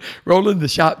 Roland the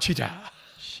sharp tutor.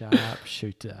 Sharp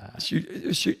shooter.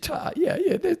 Shooter.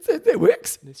 Yeah, that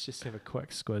works. Let's just have a quick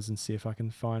squiz and see if I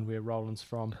can find where Roland's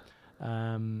from.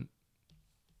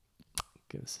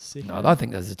 Give us a second. No, I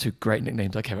think those are two great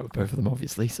nicknames. I came up with both of them,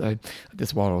 obviously. So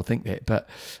that's why I'll think that. But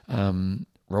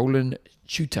Roland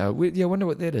Shooter. I wonder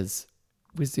what that is.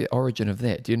 Where's the origin of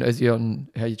that? Do you know? Is he on?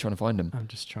 How are you trying to find him? I'm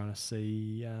just trying to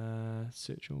see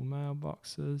search all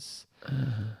mailboxes.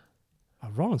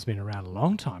 Roland's been around a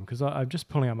long time because I'm just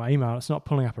pulling up my email. It's not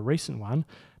pulling up a recent one,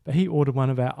 but he ordered one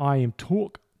of our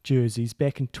IMTalk jerseys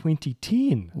back in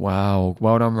 2010. Wow.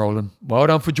 Well done, Roland. Well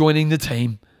done for joining the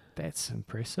team. That's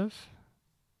impressive.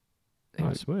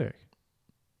 Nice work.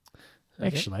 Okay.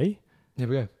 Actually, there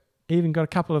we go. Even got a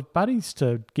couple of buddies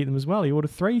to get them as well. He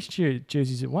ordered 3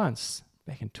 jerseys at once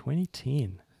back in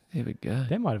 2010. There we go.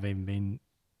 That might have even been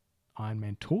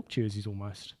Ironman Talk jerseys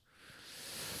almost.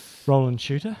 Roland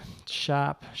Shooter.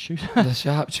 Sharp Shooter. The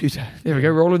sharp shooter. There we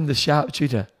go. Roland the sharp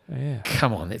shooter. Yeah.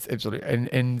 Come on, that's absolutely.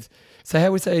 And so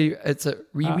how we say it's a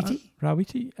Rawiti?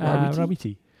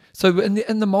 Rawiti. So in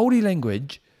the Māori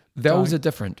language, vowels are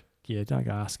different. Yeah, don't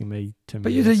go asking me to.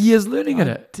 But you did years learning in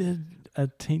it. I did a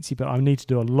teensy, but I need to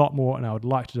do a lot more, and I would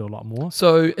like to do a lot more.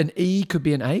 So an E could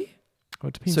be an A? Well,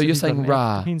 it depends. So you're saying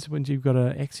ra. It depends when you've got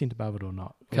an accent above it or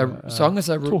not. Okay, so I'm going to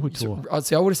say tohutoa. I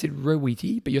would have said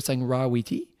Rawiti, but you're saying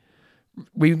Rawiti.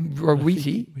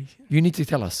 Rawiti. You need to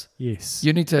tell us. Yes.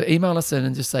 You need to email us in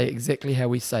and just say exactly how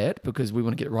we say it because we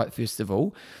want to get it right first of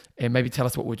all, and maybe tell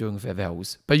us what we're doing with our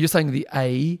vowels. But you're saying the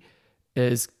A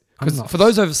is because for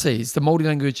those overseas, the Māori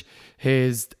language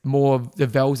has more. The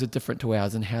vowels are different to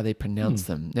ours and how they pronounce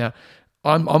them. Now,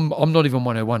 I'm not even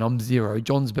 101. I'm 0.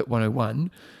 John's bit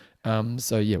 101.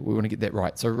 So yeah, we want to get that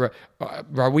right. So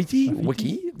Rawiti,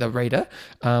 Wiki, the raider,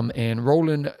 and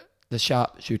Roland, the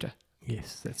sharp shooter.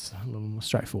 Yes, that's a little more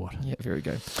straightforward. Yeah, very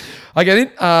good. Okay,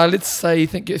 then let's say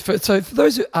thank you. So for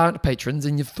those who aren't patrons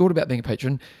and you've thought about being a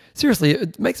patron, seriously,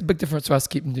 it makes a big difference to us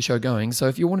keeping the show going. So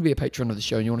if you want to be a patron of the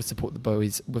show and you want to support the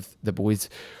boys with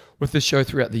the show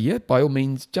throughout the year, by all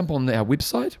means, jump on our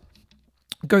website.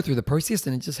 Go through the process,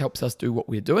 and it just helps us do what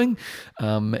we're doing.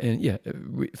 And yeah,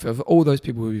 for all those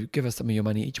people who give us some of your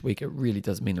money each week, it really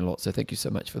does mean a lot. So thank you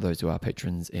so much for those who are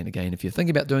patrons. And again, if you're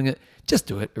thinking about doing it, just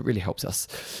do it. It really helps us.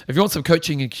 If you want some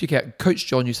coaching, you can check out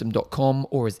coachjohnnewsom.com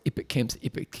or his Epic Camps,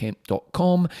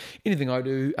 epiccamp.com. Anything I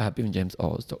do,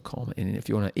 bevanjamesoz.com. And if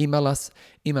you want to email us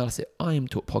at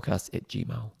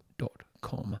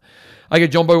imtalkpodcast@gmail.com. Okay,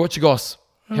 Jumbo, what you got?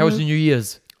 How was your New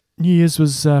Year's? New Year's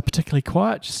was particularly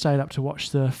quiet. Just stayed up to watch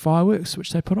the fireworks,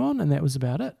 which they put on, and that was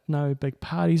about it. No big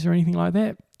parties or anything like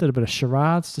that. Did a bit of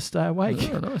charades to stay awake.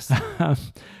 Oh, nice.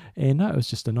 And no, it was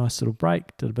just a nice little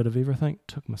break. Did a bit of everything.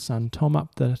 Took my son Tom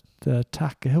up the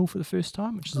Taka Hill for the first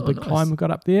time, which is a big climb we got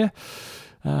up there.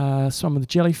 Swam with the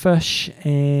jellyfish,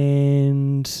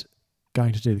 and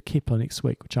going to do the Kepler next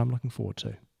week, which I'm looking forward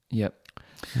to. Yep.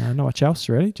 Not much else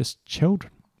really. Just chilled.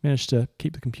 Managed to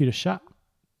keep the computer shut.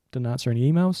 Didn't answer any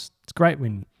emails. It's great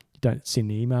when you don't send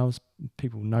the emails.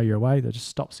 People know you're away. They just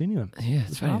stop sending them. Yeah,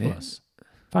 it's funny marvelous.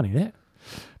 Funny that.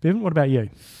 Bevan, what about you? A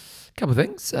couple of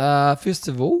things. First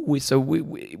of all, we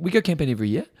go camping every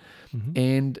year,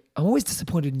 and I'm always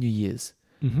disappointed in New Year's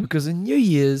because in New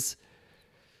Year's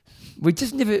it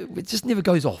just never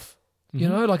goes off. You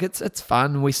know, like it's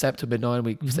fun. We stay up till midnight and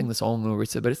we sing the song and all the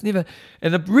rest of it, but it's never.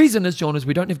 And the reason is, John, is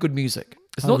we don't have good music.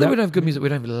 It's not that we don't have good music; we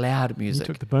don't have loud music.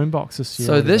 You took the boombox this year.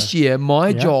 So this year,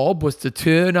 my job was to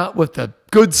turn up with a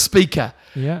good speaker.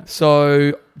 Yeah.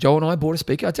 So Joel and I bought a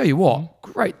speaker. I tell you what,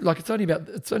 great! Like it's only about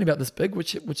this big,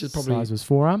 which is probably size was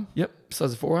forearm. Yep,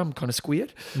 size of forearm, kind of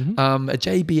squared. A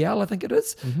JBL, I think it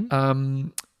is.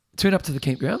 Turn up to the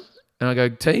campground, and I go,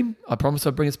 team, I promise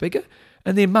I'll bring a speaker.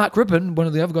 And then Mark Rippon, one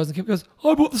of the other guys in the camp, goes,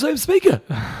 I bought the same speaker.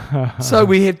 So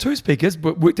we had 2 speakers,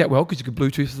 but worked out well because you could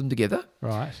Bluetooth them together.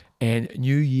 Right. And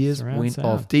New Year's went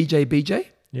off DJ BJ.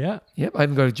 Yeah. Yep. I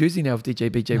even got a jersey now with DJ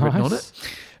BJ written on it.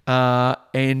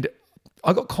 And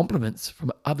I got compliments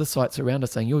from other sites around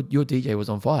us saying your DJ was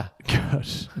on fire. Good.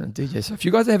 And DJ. So if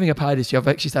you guys are having a party this year, I've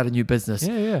actually started a new business.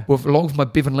 Yeah. Along with my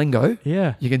Bevan lingo.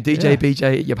 Yeah. You can DJ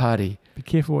BJ at your party. Be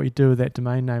careful what you do with that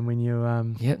domain name when you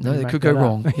it could go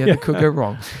wrong. It could go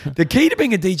wrong. The key to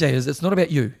being a DJ is it's not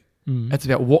about you. It's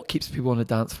about what keeps people on the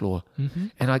dance floor.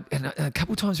 And a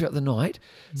couple of times throughout the night,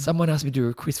 someone asked me to do a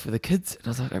request for the kids, and I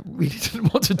was like, I really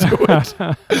didn't want to do it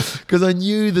because I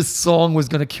knew the song was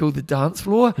going to kill the dance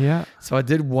floor. Yeah. So I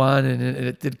did one, and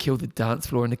it did kill the dance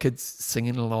floor, and the kids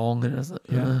singing along, and I was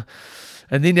like,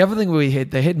 And then the other thing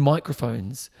they had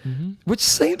microphones, which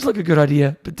seems like a good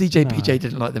idea, but PJ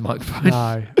didn't like the microphone.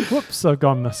 No. Whoops, I've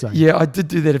gone missing. Yeah, I did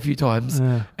do that a few times.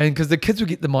 And because the kids would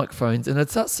get the microphones and they'd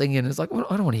start singing, and it's like, well,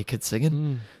 I don't want to hear kids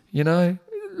singing. You know,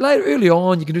 early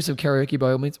on, you can do some karaoke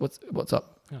by all means. What's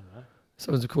up? I don't know.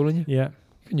 Someone's calling you? Yeah.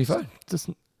 Can you phone? Just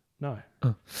no.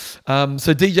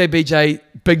 So DJ BJ,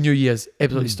 big New Year's,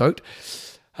 absolutely stoked.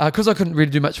 Because I couldn't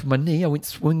really do much for my knee, I went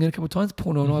swimming a couple of times.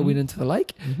 Porno and I went into the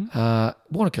lake.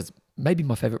 Wanaka's maybe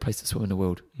my favourite place to swim in the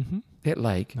world. That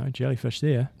lake. No jellyfish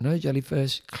there. No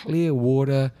jellyfish, clear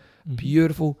water,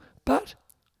 beautiful, but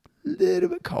a little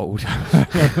bit cold.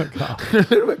 A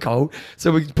little bit cold.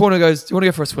 So Porno goes, do you want to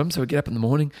go for a swim? So we get up in the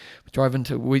morning, we drive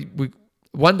into,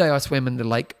 one day I swam in the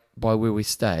lake by where we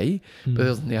stay, but it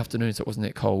was in the afternoon, so it wasn't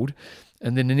that cold.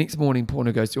 And then the next morning,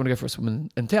 Porno goes, do you want to go for a swim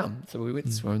in town? So we went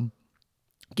to swim.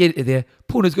 Get it there.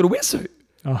 Porno's got a wetsuit.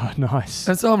 Oh, nice.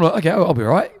 And so I'm like, okay, I'll be all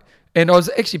right. And I was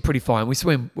actually pretty fine.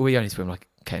 We only swim like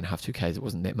 1.5 K, 2 Ks. It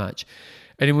wasn't that much.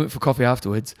 And then we went for coffee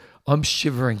afterwards. I'm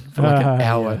shivering for like an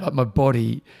hour. Like my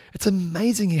body, it's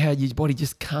amazing how your body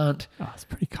just can't. Oh, it's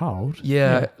pretty cold.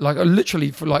 Yeah. Like I literally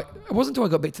it wasn't until I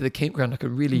got back to the campground I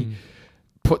could really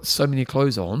put so many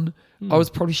clothes on. I was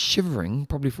probably shivering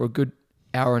for a good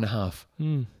hour and a half.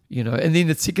 You know, and then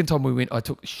the second time we went, I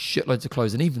took shitloads of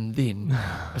clothes, and even then,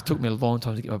 it took me a long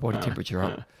time to get my body temperature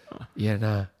up. Yeah,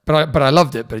 nah. But I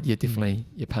loved it. But yeah, definitely,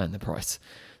 you're paying the price.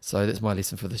 So that's my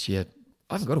lesson for this year.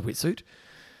 I haven't got a wetsuit.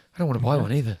 I don't want to buy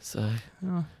one either. So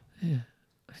yeah,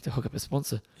 I need to hook up a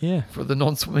sponsor. Yeah, for the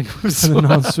non-swimming. For the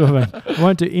non-swimming. I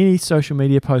won't do any social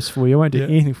media posts for you. I won't do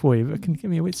anything for you. But can you give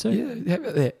me a wetsuit? Yeah, how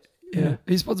about that? Yeah. Are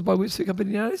you sponsored by a wetsuit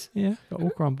company nowadays? Yeah, got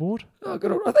Orca on board. Oh, good.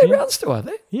 Are they around still, are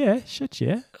they? Yeah, shit,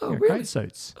 yeah. Oh, really? great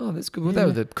suits. Oh, that's good. Well, they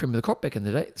were the cream of the crop back in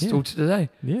the day. Still to today.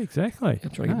 Yeah, exactly. I'm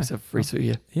trying to get myself a free suit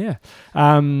here. Yeah.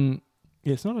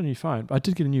 It's not a new phone, but I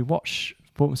did get a new watch.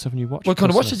 Bought myself a new watch. What kind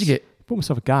of watch did you get? Bought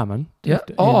myself a Garmin. Yeah.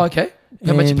 Okay.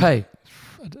 How much you pay?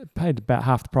 I paid about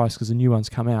half the price because the new one's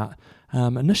come out.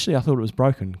 Initially, I thought it was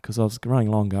broken because I was running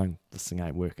along going, this thing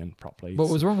ain't working properly. What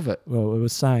was wrong with it? Well, it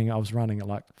was saying I was running at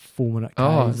like 4-minute Ks, and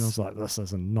I was like, this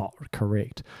is not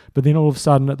correct. But then all of a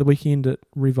sudden at the weekend, it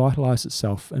revitalised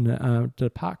itself and did a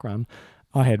park run.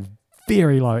 I had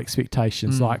very low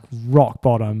expectations, like rock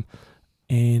bottom,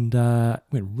 and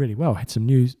went really well. I had some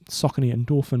new Saucony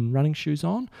Endorphin running shoes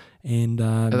on. And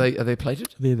are they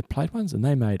plated? They're the plate ones, and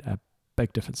they made a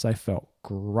big difference. They felt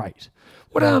great.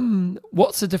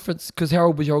 What's the difference? Because how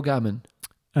old was your old Garmin?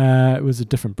 It was a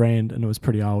different brand, and it was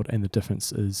pretty old, and the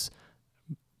difference is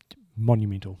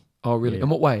monumental. Oh, really? Yeah. In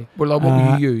what way? Well, like, what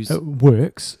will you use? It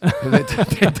works.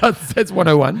 That's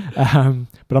 101.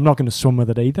 But I'm not going to swim with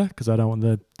it either because I don't want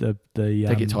the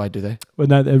They get tired, do they? Well,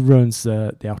 no, it ruins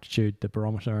the altitude, the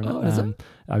barometer, and does it?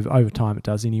 Over time it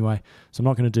does anyway. So I'm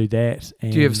not going to do that.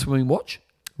 And do you have a swimming watch?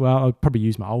 Well, I'll probably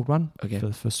use my old one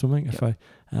for swimming if I.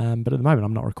 But at the moment,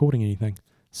 I'm not recording anything.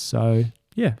 So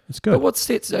yeah, it's good. But what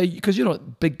stats? Because you're not a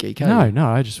big geek, are you? No.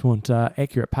 I just want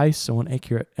accurate pace. I want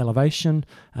accurate elevation.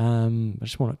 I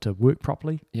just want it to work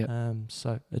properly. Yeah.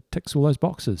 So it ticks all those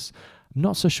boxes. I'm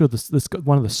not so sure this got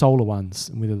one of the solar ones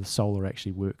and whether the solar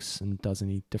actually works and does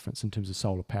any difference in terms of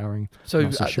solar powering. So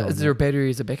is there a battery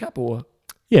as a backup or?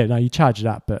 Yeah, no, you charge it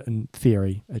up, but in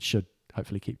theory, it should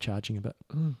hopefully keep charging a bit.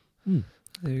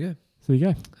 There you go. So there you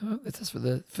go. Oh, that's us for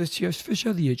the first show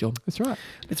of the year, John. That's right.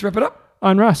 Let's wrap it up.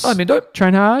 I'm Russ. I'm Endo.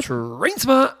 Train hard. Train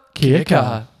smart. Kia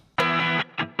kaha.